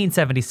 In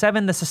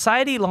 1977, the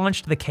Society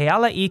launched the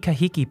Keala'i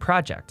Kahiki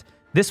project.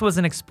 This was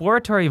an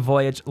exploratory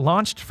voyage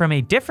launched from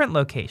a different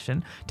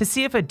location to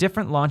see if a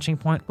different launching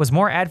point was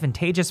more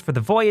advantageous for the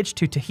voyage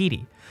to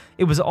Tahiti.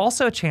 It was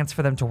also a chance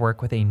for them to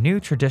work with a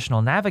new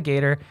traditional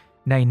navigator,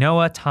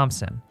 Nainoa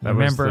Thompson.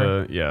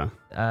 Mentored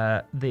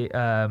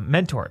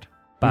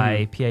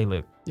by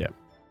Pielug. Yeah.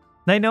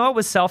 Nainoa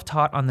was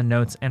self-taught on the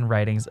notes and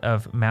writings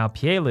of Mao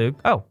Pielug.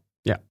 Oh,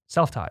 yeah,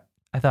 self-taught.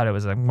 I thought it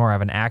was more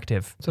of an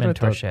active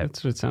mentorship.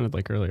 That's what it sounded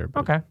like earlier. But.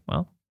 Okay,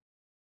 well,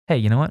 hey,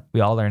 you know what?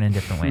 We all learn in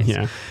different ways.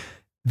 Yeah.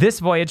 This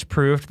voyage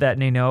proved that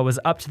Nainoa was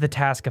up to the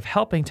task of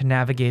helping to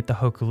navigate the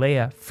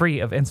Hōkūleʻa free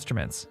of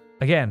instruments.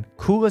 Again,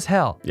 cool as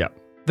hell. Yeah.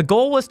 The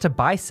goal was to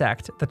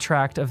bisect the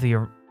tract of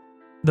the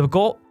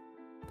goal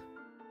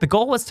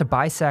was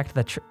to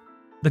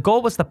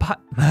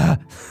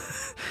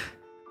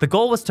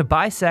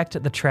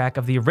bisect the track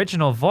of the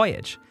original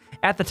voyage.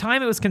 At the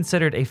time, it was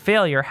considered a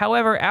failure.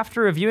 However,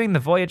 after reviewing the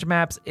voyage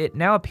maps, it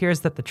now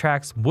appears that the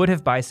tracks would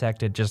have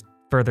bisected just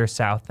further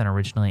south than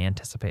originally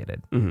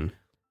anticipated. Mm-hmm.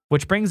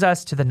 Which brings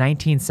us to the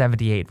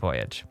 1978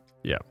 voyage.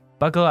 Yeah.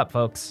 Buckle up,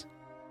 folks.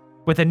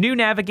 With a new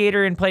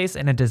navigator in place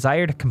and a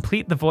desire to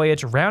complete the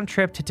voyage round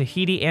trip to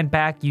Tahiti and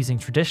back using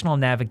traditional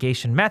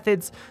navigation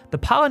methods, the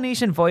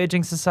Polynesian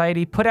Voyaging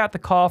Society put out the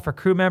call for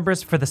crew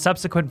members for the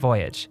subsequent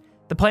voyage.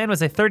 The plan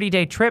was a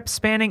 30-day trip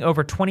spanning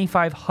over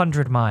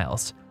 2,500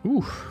 miles.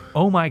 Ooh.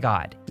 Oh my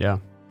God. Yeah.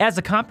 As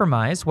a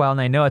compromise, while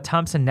Nainoa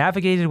Thompson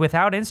navigated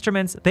without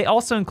instruments, they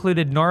also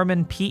included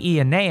Norman P.E.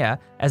 Anea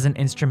as an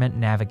instrument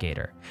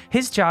navigator.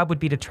 His job would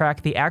be to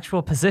track the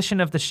actual position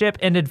of the ship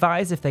and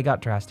advise if they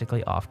got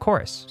drastically off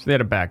course. So they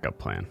had a backup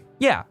plan.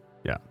 Yeah.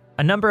 Yeah.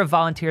 A number of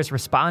volunteers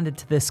responded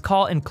to this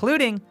call,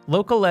 including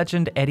local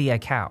legend Eddie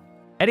Aikau.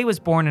 Eddie was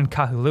born in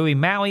Kahului,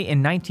 Maui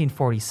in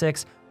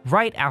 1946,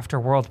 right after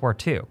World War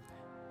II.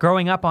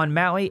 Growing up on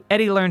Maui,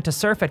 Eddie learned to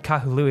surf at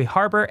Kahului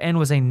Harbor and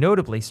was a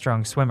notably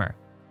strong swimmer.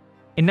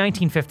 In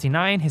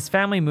 1959, his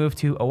family moved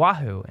to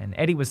Oahu, and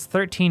Eddie was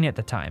 13 at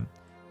the time.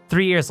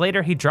 3 years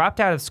later, he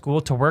dropped out of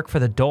school to work for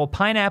the Dole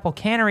Pineapple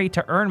Cannery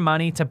to earn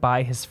money to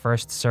buy his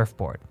first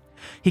surfboard.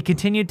 He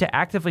continued to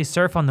actively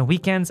surf on the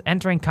weekends,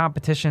 entering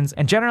competitions,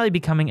 and generally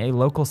becoming a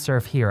local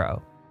surf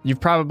hero. You've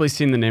probably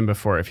seen the name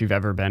before if you've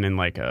ever been in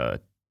like a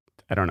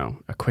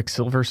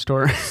Quicksilver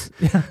store.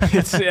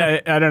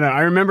 I don't know.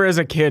 I remember as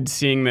a kid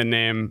seeing the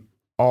name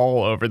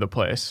all over the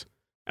place.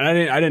 And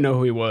I didn't know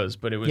who he was,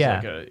 but it was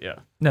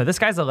No, this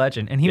guy's a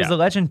legend, and he was a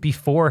legend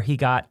before he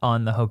got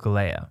on the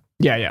Hōkūleʻa.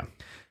 Yeah.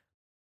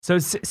 So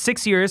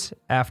 6 years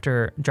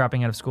after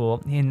dropping out of school,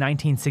 in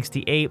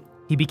 1968,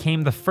 he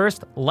became the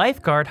first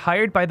lifeguard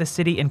hired by the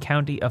city and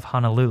county of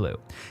Honolulu.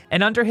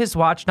 And under his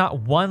watch, not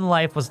one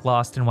life was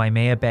lost in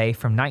Waimea Bay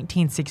from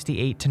 1968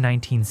 to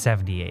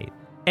 1978.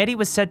 Eddie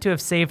was said to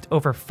have saved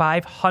over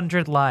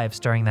 500 lives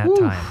during that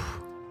time.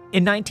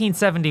 In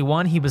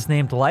 1971, he was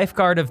named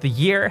Lifeguard of the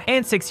Year,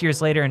 and 6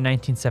 years later, in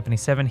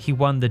 1977, he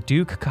won the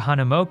Duke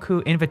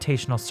Kahanamoku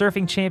Invitational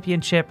Surfing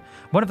Championship,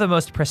 one of the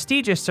most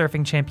prestigious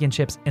surfing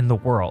championships in the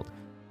world.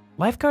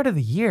 Lifeguard of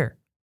the Year.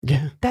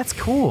 Yeah. That's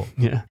cool.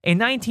 Yeah. In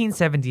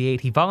 1978,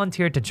 he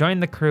volunteered to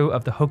join the crew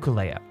of the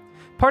Hōkūleʻa.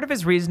 Part of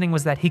his reasoning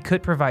was that he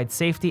could provide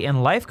safety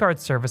and lifeguard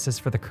services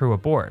for the crew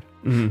aboard.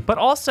 Mm-hmm. But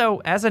also,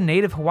 as a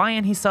native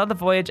Hawaiian, he saw the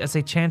voyage as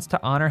a chance to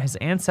honor his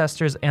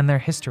ancestors and their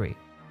history.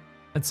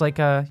 It's like,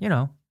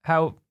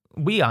 how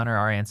we honor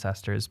our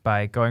ancestors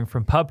by going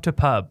from pub to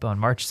pub on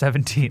March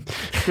 17th,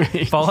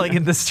 falling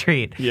in the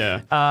street.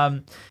 Yeah.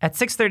 At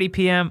 6:30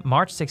 p.m.,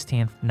 March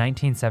 16th,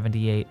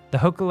 1978, the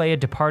Hōkūleʻa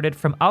departed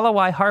from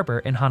Alawai Harbor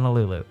in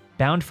Honolulu,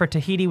 bound for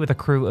Tahiti with a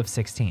crew of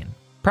 16.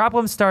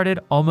 Problems started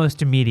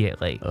almost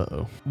immediately.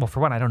 Uh-oh. Well,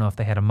 for one, I don't know if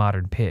they had a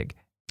modern pig.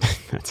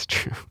 That's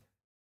true.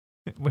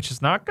 which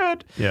is not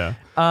good. Yeah.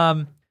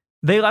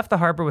 They left the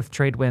harbor with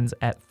trade winds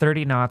at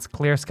 30 knots,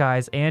 clear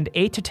skies, and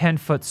 8 to 10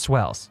 foot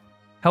swells.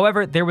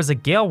 However, there was a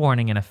gale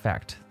warning in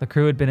effect. The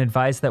crew had been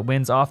advised that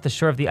winds off the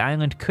shore of the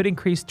island could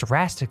increase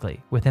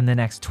drastically within the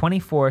next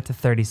 24 to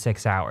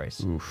 36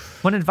 hours.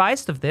 Oof. When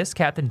advised of this,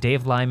 Captain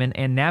Dave Lyman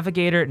and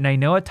navigator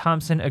Nainoa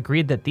Thompson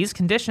agreed that these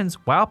conditions,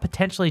 while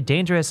potentially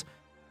dangerous,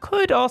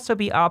 could also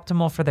be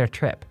optimal for their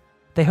trip.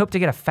 They hoped to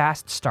get a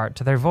fast start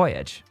to their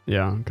voyage.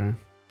 Yeah, okay.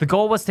 The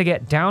goal was to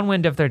get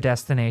downwind of their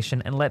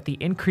destination and let the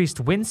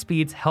increased wind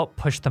speeds help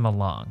push them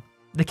along.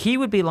 The key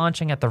would be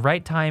launching at the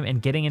right time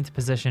and getting into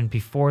position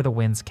before the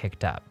winds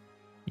kicked up.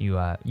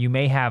 You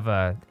may have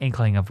an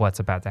inkling of what's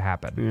about to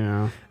happen.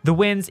 Yeah. The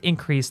winds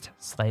increased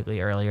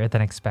slightly earlier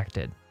than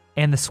expected,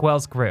 and the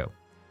swells grew.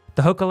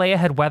 The Hōkūleʻa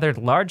had weathered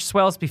large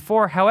swells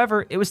before,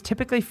 however, it was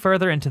typically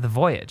further into the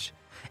voyage.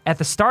 At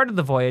the start of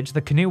the voyage,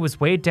 the canoe was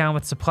weighed down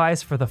with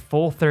supplies for the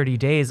full 30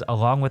 days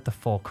along with the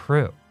full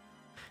crew.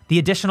 The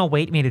additional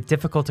weight made it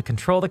difficult to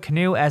control the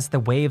canoe as the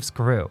waves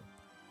grew.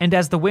 And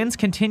as the winds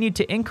continued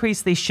to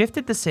increase, they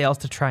shifted the sails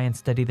to try and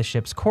steady the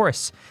ship's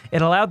course.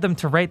 It allowed them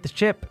to right the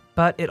ship,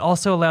 but it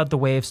also allowed the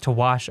waves to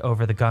wash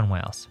over the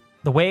gunwales.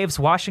 The waves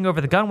washing over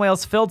the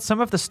gunwales filled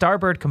some of the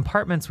starboard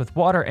compartments with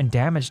water and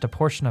damaged a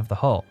portion of the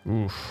hull.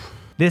 Oof.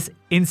 This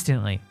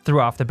instantly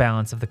threw off the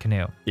balance of the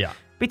canoe. Yeah.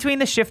 Between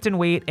the shift in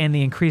weight and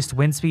the increased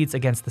wind speeds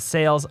against the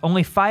sails,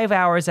 only 5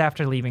 hours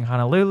after leaving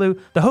Honolulu,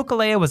 the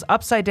Hōkūleʻa was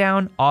upside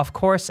down, off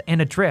course,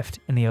 and adrift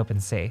in the open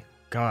sea.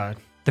 God.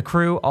 The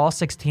crew, all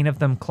 16 of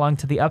them, clung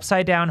to the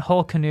upside-down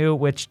hull canoe,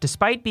 which,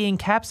 despite being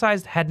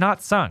capsized, had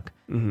not sunk.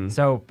 Mm-hmm.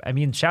 So, I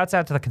mean, shouts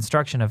out to the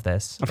construction of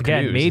this. Of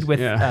Again, canoes, made with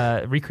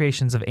yeah.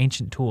 recreations of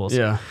ancient tools.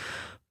 Yeah.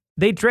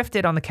 They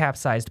drifted on the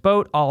capsized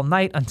boat all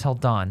night until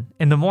dawn.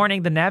 In the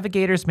morning, the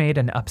navigators made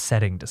an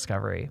upsetting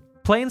discovery.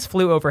 Planes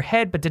flew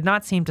overhead but did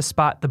not seem to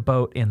spot the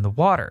boat in the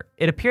water.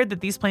 It appeared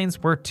that these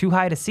planes were too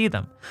high to see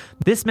them.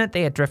 This meant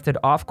they had drifted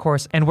off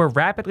course and were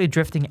rapidly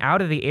drifting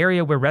out of the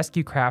area where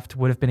rescue craft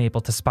would have been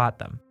able to spot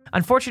them.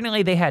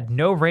 Unfortunately, they had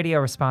no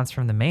radio response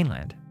from the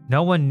mainland.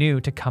 No one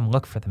knew to come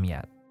look for them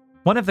yet.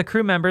 One of the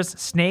crew members,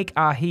 Snake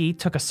Ahi,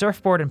 took a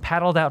surfboard and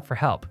paddled out for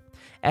help.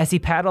 As he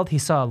paddled, he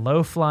saw a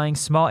low-flying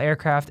small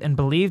aircraft and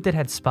believed it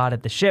had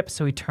spotted the ship,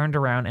 so he turned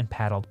around and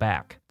paddled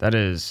back. That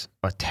is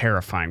a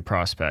terrifying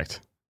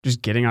prospect.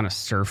 Just getting on a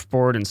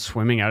surfboard and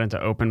swimming out into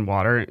open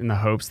water in the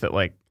hopes that,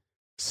 like,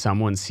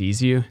 someone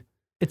sees you.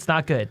 It's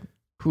not good.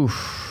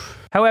 Oof.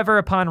 However,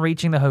 upon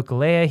reaching the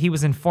Hōkūleʻa, he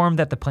was informed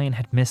that the plane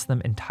had missed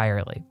them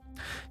entirely.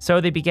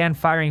 So they began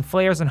firing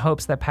flares in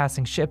hopes that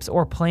passing ships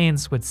or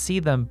planes would see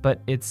them,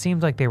 but it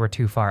seemed like they were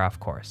too far off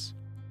course.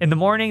 In the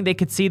morning, they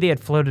could see they had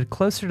floated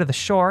closer to the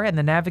shore, and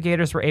the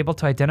navigators were able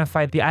to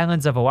identify the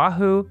islands of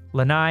Oahu,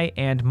 Lanai,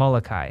 and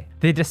Molokai.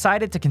 They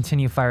decided to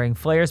continue firing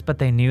flares, but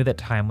they knew that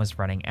time was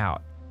running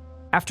out.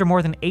 After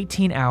more than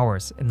 18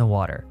 hours in the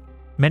water,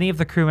 many of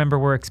the crew members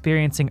were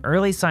experiencing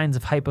early signs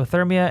of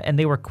hypothermia, and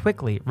they were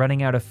quickly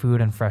running out of food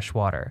and fresh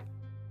water.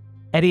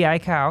 Eddie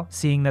Aikau,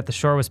 seeing that the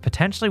shore was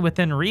potentially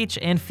within reach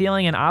and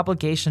feeling an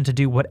obligation to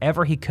do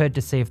whatever he could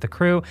to save the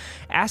crew,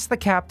 asked the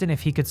captain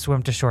if he could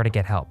swim to shore to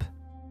get help.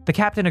 The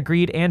captain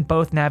agreed, and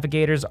both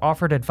navigators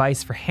offered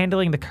advice for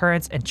handling the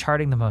currents and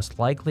charting the most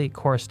likely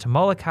course to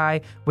Molokai,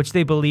 which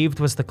they believed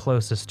was the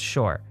closest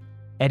shore.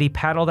 Eddie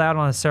paddled out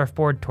on a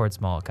surfboard towards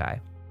Molokai.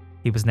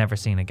 He was never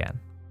seen again.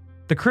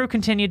 The crew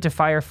continued to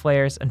fire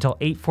flares until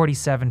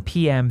 8:47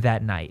 p.m.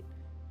 that night.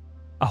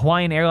 A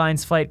Hawaiian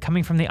Airlines flight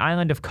coming from the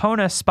island of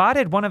Kona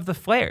spotted one of the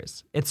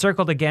flares. It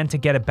circled again to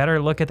get a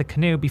better look at the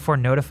canoe before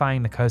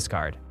notifying the Coast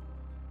Guard.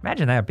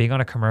 Imagine that, being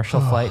on a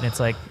commercial flight and it's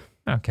like,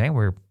 okay,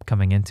 we're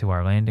coming into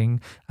our landing.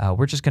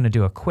 We're just going to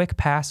do a quick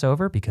pass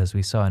over because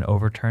we saw an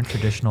overturned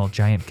traditional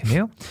giant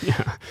canoe.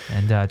 Yeah.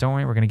 And don't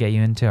worry, we're going to get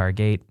you into our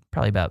gate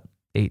probably about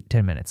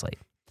 8-10 minutes late.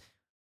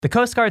 The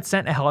Coast Guard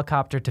sent a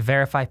helicopter to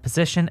verify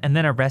position, and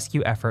then a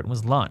rescue effort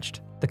was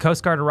launched. The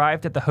Coast Guard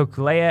arrived at the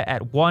Hōkūleʻa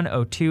at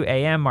 1:02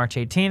 a.m. March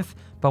 18th,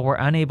 but were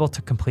unable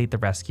to complete the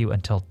rescue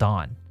until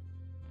dawn.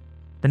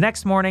 The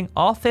next morning,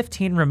 all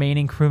 15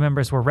 remaining crew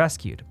members were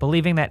rescued,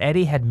 believing that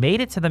Eddie had made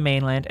it to the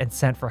mainland and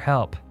sent for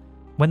help.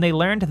 When they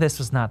learned this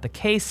was not the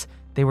case,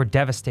 they were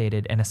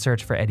devastated and a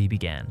search for Eddie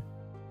began.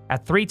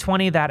 At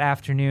 3:20 that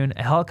afternoon,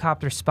 a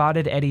helicopter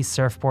spotted Eddie's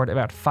surfboard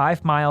about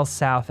 5 miles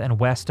south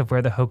and west of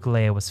where the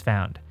Hōkūleʻa was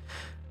found.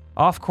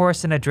 Off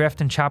course and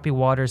adrift in choppy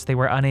waters, they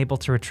were unable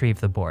to retrieve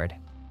the board.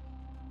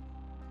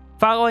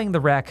 Following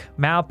the wreck,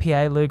 Mau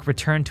Piailug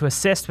returned to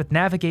assist with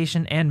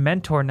navigation and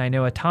mentor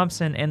Nainoa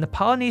Thompson, and the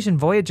Polynesian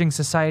Voyaging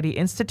Society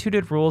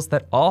instituted rules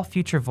that all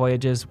future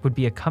voyages would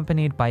be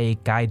accompanied by a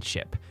guide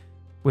ship,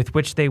 with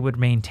which they would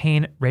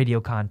maintain radio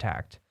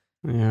contact.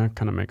 Yeah, it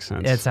kind of makes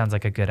sense. It sounds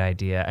like a good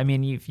idea. I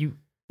mean, you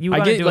I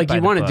want to get do like it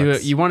you want to do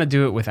it. You want to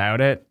do it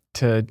without it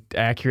to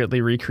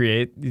accurately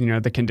recreate,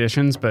 the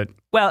conditions. But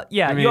well,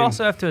 yeah. I mean, you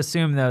also have to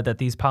assume though that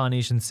these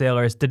Polynesian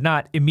sailors did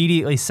not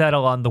immediately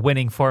settle on the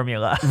winning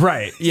formula.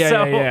 Right. Yeah.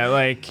 So, yeah.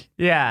 Like,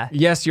 yeah.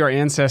 Yes, your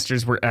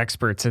ancestors were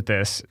experts at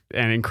this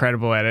and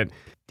incredible at it.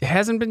 It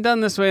hasn't been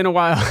done this way in a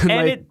while.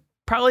 And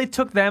probably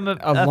took them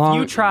a long,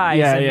 few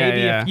tries and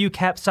maybe yeah. a few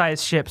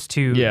capsized ships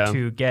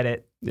to get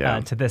it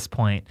to this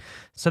point.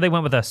 So they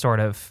went with a sort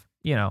of,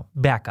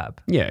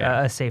 backup,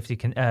 a safety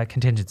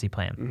contingency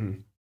plan. Mm-hmm.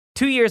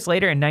 2 years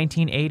later, in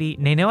 1980,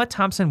 Nainoa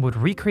Thompson would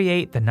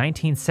recreate the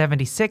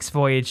 1976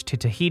 voyage to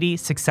Tahiti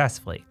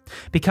successfully,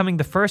 becoming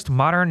the first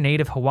modern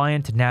native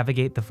Hawaiian to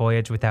navigate the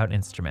voyage without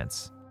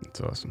instruments.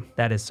 That's awesome.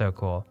 That is so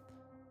cool.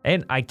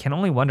 And I can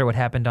only wonder what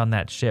happened on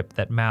that ship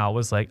that Mao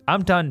was like,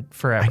 I'm done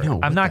forever. I know,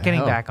 I'm not getting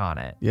hell? back on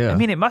it. Yeah. I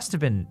mean, it must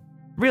have been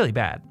really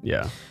bad.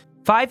 Yeah.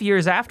 5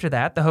 years after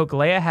that, the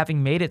Hōkūleʻa,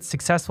 having made its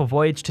successful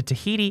voyage to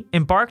Tahiti,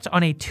 embarked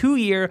on a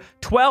 2-year,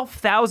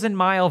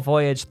 12,000-mile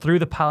voyage through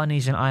the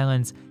Polynesian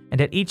islands, and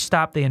at each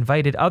stop they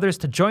invited others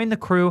to join the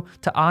crew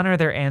to honor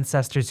their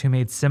ancestors who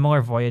made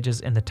similar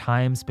voyages in the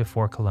times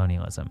before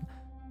colonialism.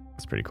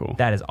 That's pretty cool.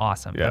 That is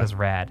awesome. Yeah. That is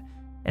rad.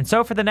 And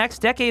so for the next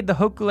decade, the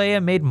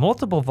Hōkūleʻa made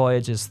multiple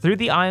voyages through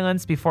the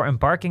islands before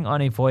embarking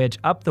on a voyage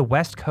up the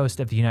west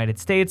coast of the United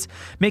States,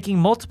 making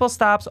multiple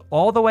stops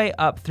all the way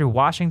up through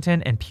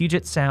Washington and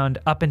Puget Sound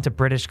up into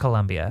British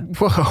Columbia.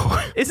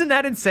 Whoa. Isn't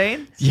that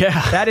insane?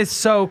 Yeah. That is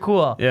so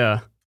cool. Yeah.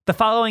 The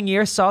following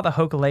year saw the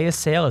Hōkūleʻa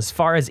sail as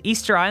far as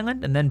Easter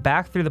Island and then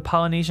back through the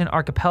Polynesian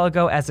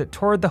archipelago as it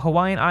toured the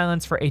Hawaiian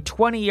Islands for a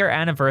 20-year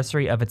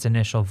anniversary of its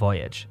initial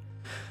voyage.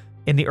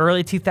 In the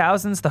early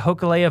 2000s, the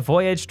Hōkūleʻa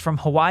voyaged from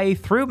Hawaii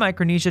through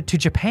Micronesia to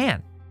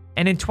Japan.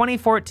 And in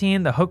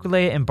 2014, the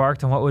Hōkūleʻa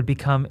embarked on what would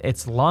become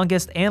its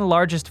longest and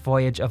largest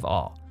voyage of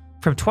all.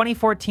 From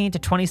 2014 to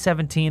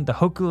 2017, the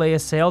Hōkūleʻa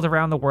sailed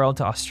around the world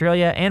to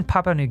Australia and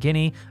Papua New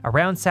Guinea,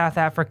 around South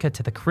Africa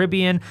to the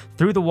Caribbean,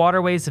 through the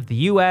waterways of the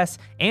US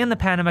and the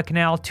Panama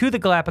Canal to the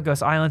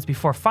Galapagos Islands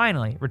before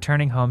finally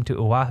returning home to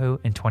Oahu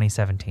in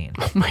 2017.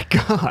 Oh my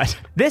God.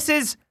 This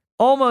is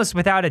almost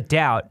without a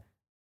doubt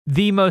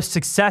the most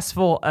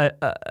successful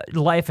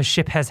life a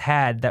ship has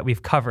had that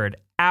we've covered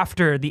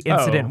after the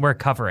incident we're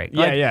covering.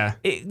 Yeah,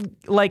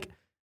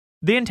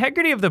 The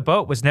integrity of the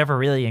boat was never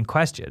really in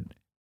question.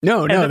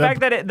 No. And the fact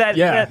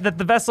that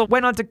the vessel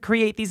went on to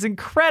create these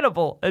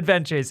incredible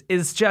adventures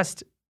is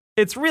just,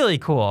 it's really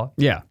cool.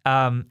 Yeah.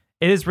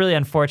 It is really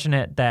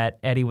unfortunate that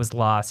Eddie was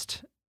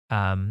lost,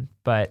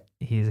 but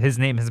his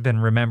name has been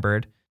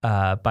remembered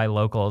by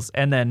locals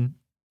and then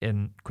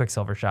in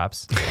Quicksilver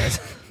shops.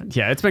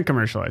 Yeah, it's been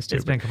commercialized too.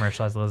 It's been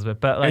commercialized a little bit,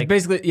 but like it's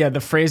basically,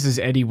 the phrase is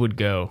Eddie would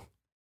go.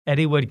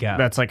 Eddie would go.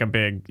 That's like a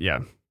big,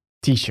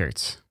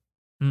 t-shirts,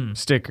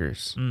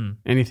 stickers,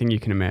 anything you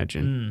can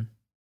imagine.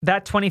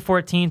 That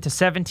 2014 to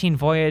 17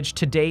 voyage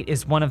to date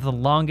is one of the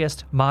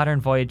longest modern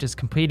voyages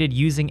completed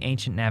using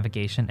ancient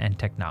navigation and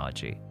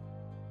technology.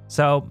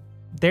 So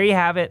there you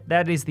have it.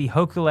 That is the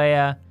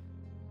Hōkūleʻa,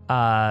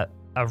 a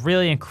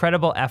really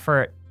incredible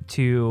effort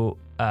to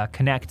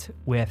connect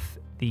with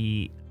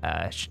the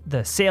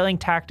sailing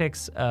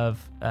tactics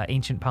of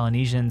ancient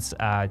Polynesians,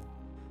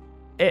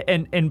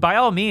 and by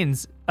all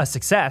means a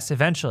success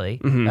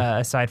eventually,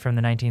 aside from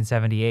the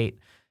 1978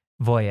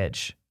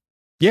 voyage.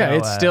 Yeah, So,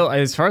 it's still,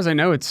 as far as I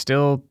know, it's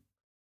still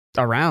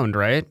around,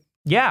 right?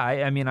 Yeah,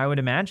 I mean, I would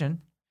imagine.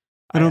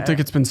 I don't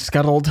think it's been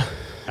scuttled.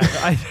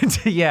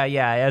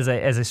 Yeah, as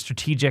a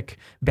strategic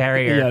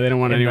barrier. Yeah, they don't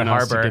want in anyone the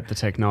else to harbor. get the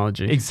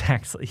technology.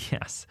 Exactly.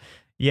 Yes.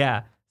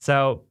 Yeah.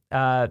 So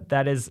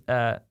that is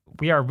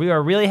we are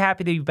really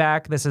happy to be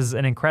back. This is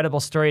an incredible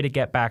story to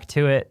get back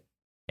to it,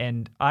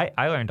 and I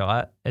learned a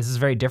lot. This is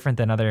very different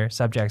than other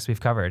subjects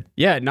we've covered.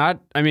 Yeah,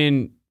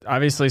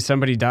 obviously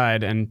somebody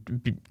died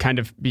and kind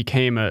of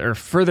became or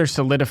further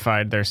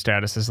solidified their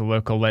status as a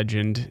local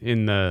legend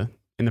in the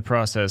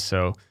process.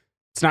 So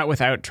it's not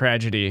without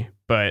tragedy,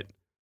 but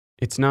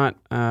it's not.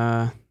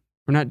 We're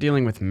not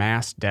dealing with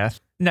mass death.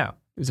 No.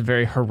 It was a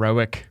very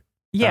heroic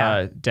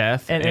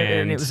death, and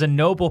it was a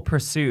noble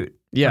pursuit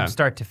from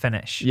start to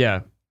finish.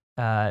 Yeah.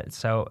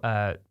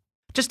 So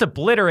just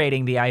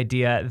obliterating the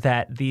idea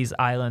that these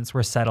islands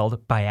were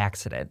settled by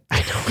accident.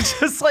 I know.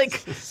 Just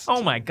like,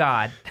 oh my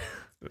God.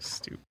 So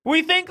stupid.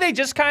 We think they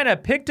just kind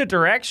of picked a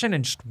direction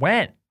and just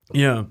went.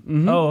 Yeah.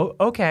 Mm-hmm. Oh,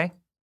 okay.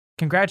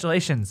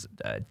 Congratulations,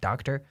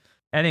 doctor.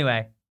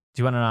 Anyway,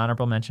 do you want an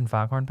honorable mention,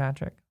 Foghorn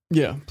Patrick?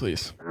 Yeah,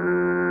 please.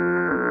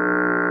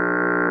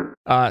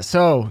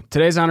 So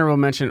today's honorable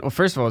mention, well,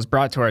 first of all, is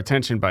brought to our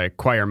attention by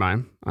Choir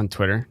Mime on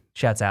Twitter.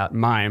 Shouts out.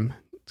 Mime.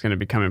 It's going to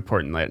become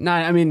important later. No,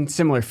 I mean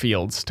similar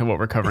fields to what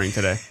we're covering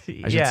today,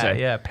 I should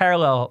say. Yeah,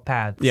 parallel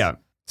paths. Yeah.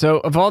 So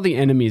of all the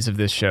enemies of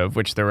this show, of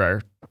which there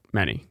are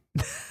many,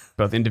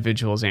 both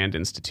individuals and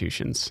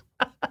institutions,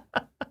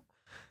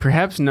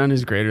 perhaps none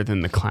is greater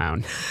than the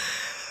clown.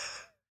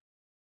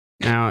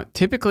 Now,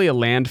 typically a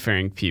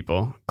land-faring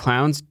people,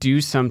 clowns do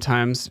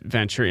sometimes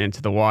venture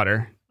into the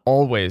water,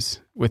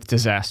 always with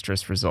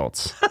disastrous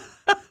results.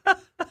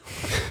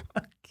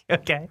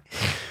 Okay.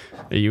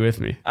 Are you with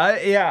me?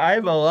 Yeah,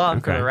 I'm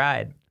along for the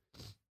ride.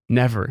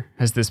 Never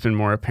has this been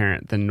more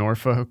apparent than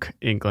Norfolk,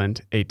 England,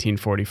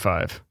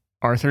 1845.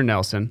 Arthur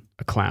Nelson,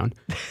 a clown,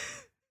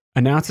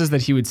 announces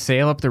that he would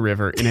sail up the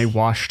river in a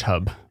wash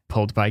tub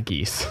pulled by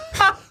geese.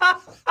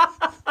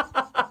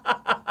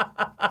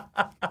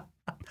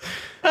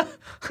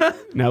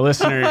 Now,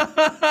 listener,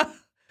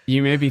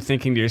 you may be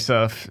thinking to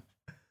yourself,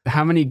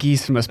 how many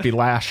geese must be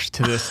lashed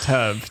to this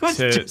tub? I was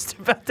just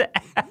about to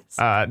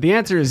ask. The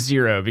answer is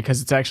 0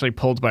 because it's actually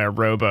pulled by a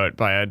rowboat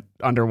by an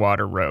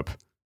underwater rope.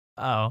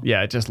 Oh.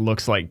 Yeah, it just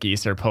looks like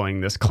geese are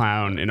pulling this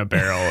clown in a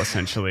barrel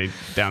essentially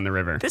down the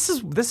river. This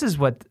is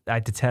what I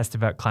detest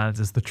about clowns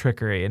is the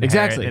trickery inherent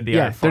Exactly. in the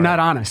Yeah, art they're form. not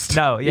honest.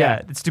 No,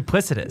 it's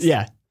duplicitous.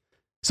 Yeah.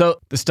 So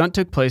the stunt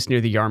took place near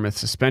the Yarmouth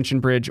Suspension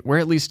Bridge, where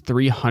at least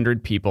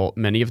 300 people,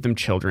 many of them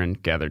children,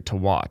 gathered to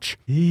watch.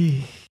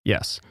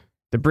 Yes.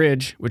 The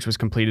bridge, which was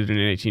completed in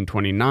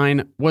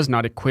 1829, was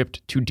not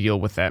equipped to deal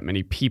with that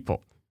many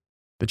people.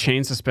 The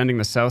chain suspending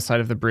the south side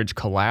of the bridge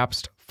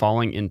collapsed,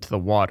 falling into the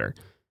water.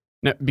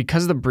 Now,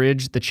 because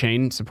the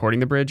chain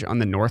supporting the bridge on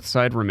the north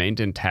side remained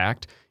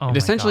intact, it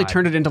essentially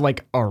turned it into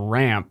like a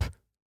ramp,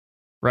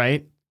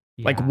 right?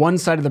 Yeah. Like one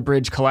side of the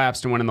bridge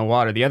collapsed and went in the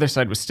water. The other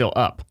side was still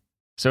up.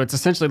 So it's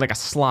essentially like a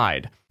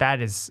slide.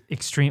 That is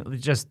extremely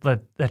just the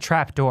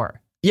trap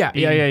door. Yeah.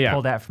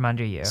 Pulled out from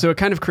under you. So it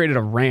kind of created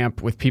a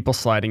ramp with people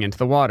sliding into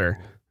the water.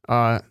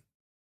 And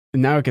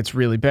now it gets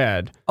really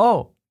bad.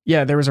 Oh.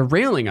 Yeah, there was a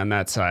railing on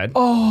that side.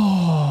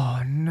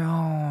 Oh,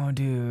 no,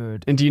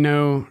 dude. And do you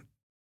know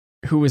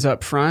who was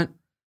up front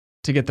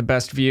to get the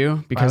best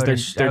view? Because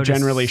they're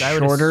generally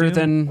shorter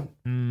than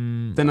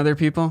other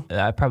people.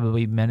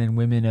 Probably men and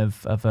women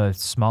of a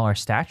smaller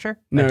stature.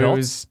 No, adults? it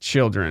was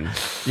children.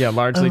 Yeah,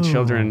 largely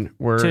children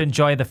were to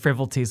enjoy the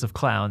frivolities of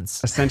clowns.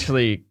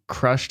 Essentially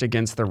crushed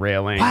against the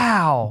railing.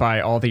 Wow.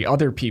 By all the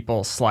other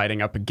people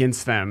sliding up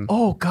against them.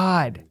 Oh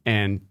God.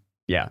 And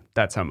yeah,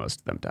 that's how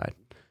most of them died.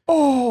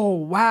 Oh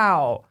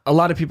wow. A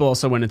lot of people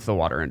also went into the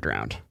water and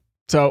drowned.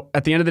 So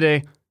at the end of the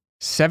day,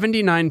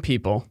 79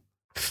 people,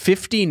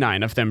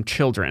 59 of them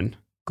children,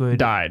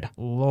 died.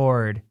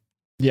 Lord.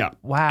 Yeah.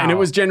 Wow. And it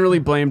was generally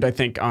blamed, I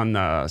think,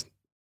 on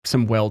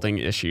some welding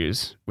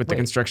issues with the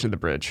construction of the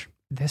bridge.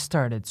 This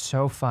started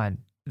so fun.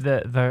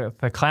 The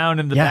clown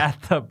in the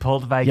bathtub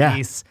pulled by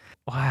geese.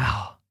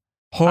 Wow.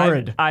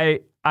 Horrid. I'm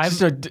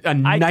just a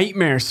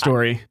nightmare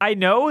story. I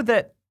know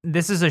that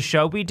this is a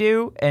show we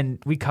do and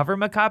we cover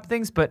macabre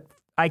things, but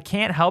I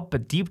can't help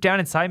but deep down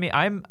inside me,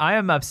 I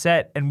am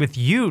upset and with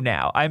you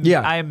now.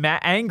 I'm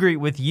angry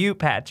with you,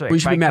 Patrick. We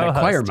should be mad at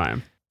co-host. Choir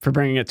Mime for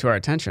bringing it to our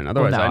attention.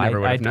 Otherwise, I never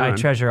would have known. I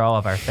treasure all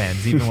of our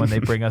fans, even when they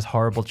bring us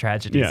horrible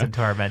tragedies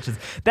into our mentions.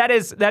 That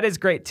is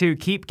great too.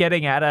 Keep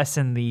getting at us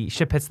in the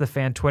Ship Hits the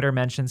Fan Twitter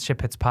mentions,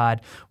 Ship Hits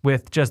Pod,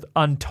 with just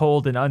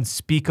untold and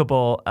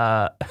unspeakable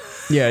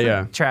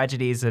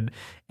tragedies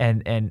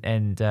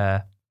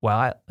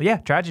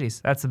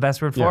tragedies. That's the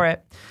best word for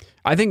it.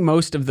 I think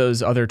most of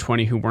those other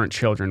 20 who weren't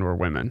children were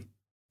women.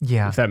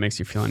 Yeah. If that makes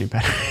you feel any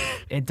better.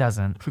 It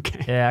doesn't. Okay.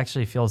 It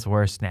actually feels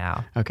worse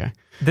now. Okay.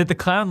 Did the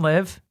clown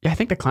live? Yeah, I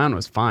think the clown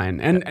was fine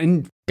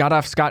and got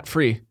off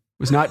scot-free.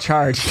 Was not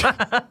charged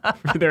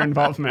for their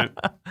involvement.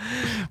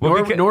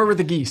 Nor were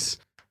the geese.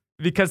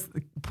 Because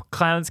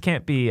clowns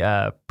can't be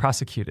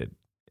prosecuted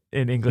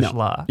in English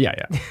law. Yeah.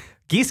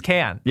 Geese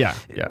can. Yeah.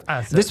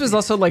 This was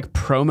also like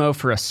promo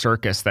for a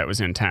circus that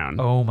was in town.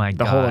 Oh my God.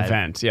 The whole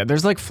event. Yeah,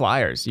 there's like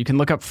flyers. You can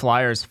look up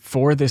flyers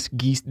for this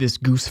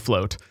goose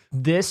float.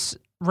 This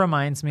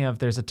reminds me of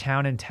there's a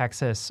town in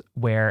Texas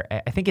where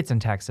I think it's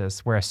in Texas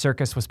where a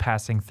circus was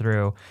passing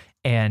through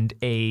and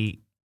a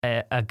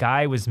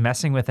guy was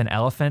messing with an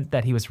elephant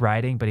that he was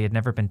riding, but he had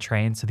never been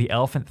trained. So the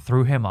elephant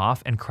threw him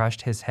off and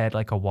crushed his head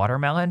like a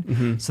watermelon.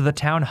 Mm-hmm. So the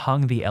town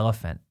hung the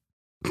elephant.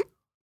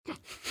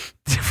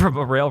 From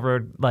a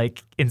railroad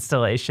like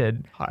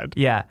installation. Hard.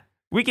 Yeah.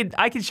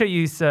 I can show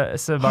you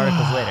some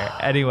articles later.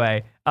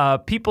 Anyway,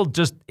 people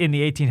just in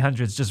the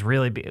 1800s just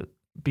really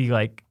be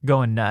like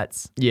going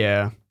nuts.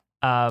 Yeah.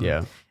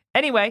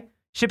 Anyway,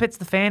 Ship Hits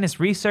the Fan is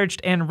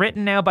researched and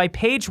written now by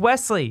Paige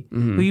Wesley,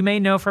 who you may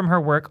know from her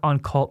work on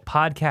Cult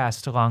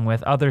Podcast along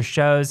with other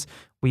shows.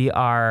 We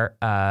are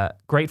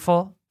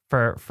grateful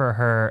for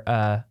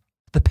her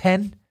the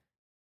pen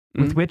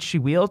with which she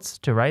wields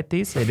to write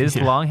these. It is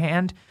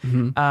longhand.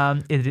 And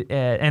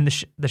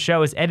the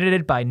show is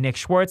edited by Nick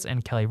Schwartz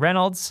and Kelly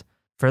Reynolds.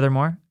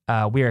 Furthermore,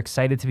 we are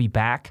excited to be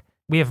back.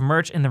 We have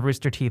merch in the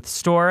Rooster Teeth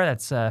store.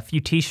 That's a few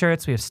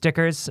t-shirts. We have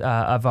stickers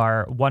of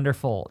our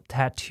wonderful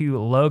tattoo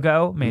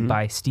logo made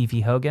by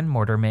Stevie Hogan,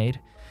 Mortar Made,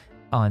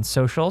 on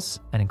socials,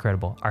 an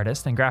incredible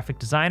artist and graphic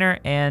designer.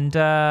 And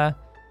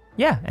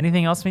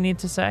anything else we need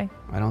to say?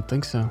 I don't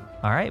think so.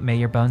 All right, may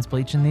your bones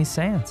bleach in these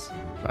sands.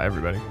 Bye,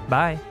 everybody.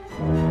 Bye.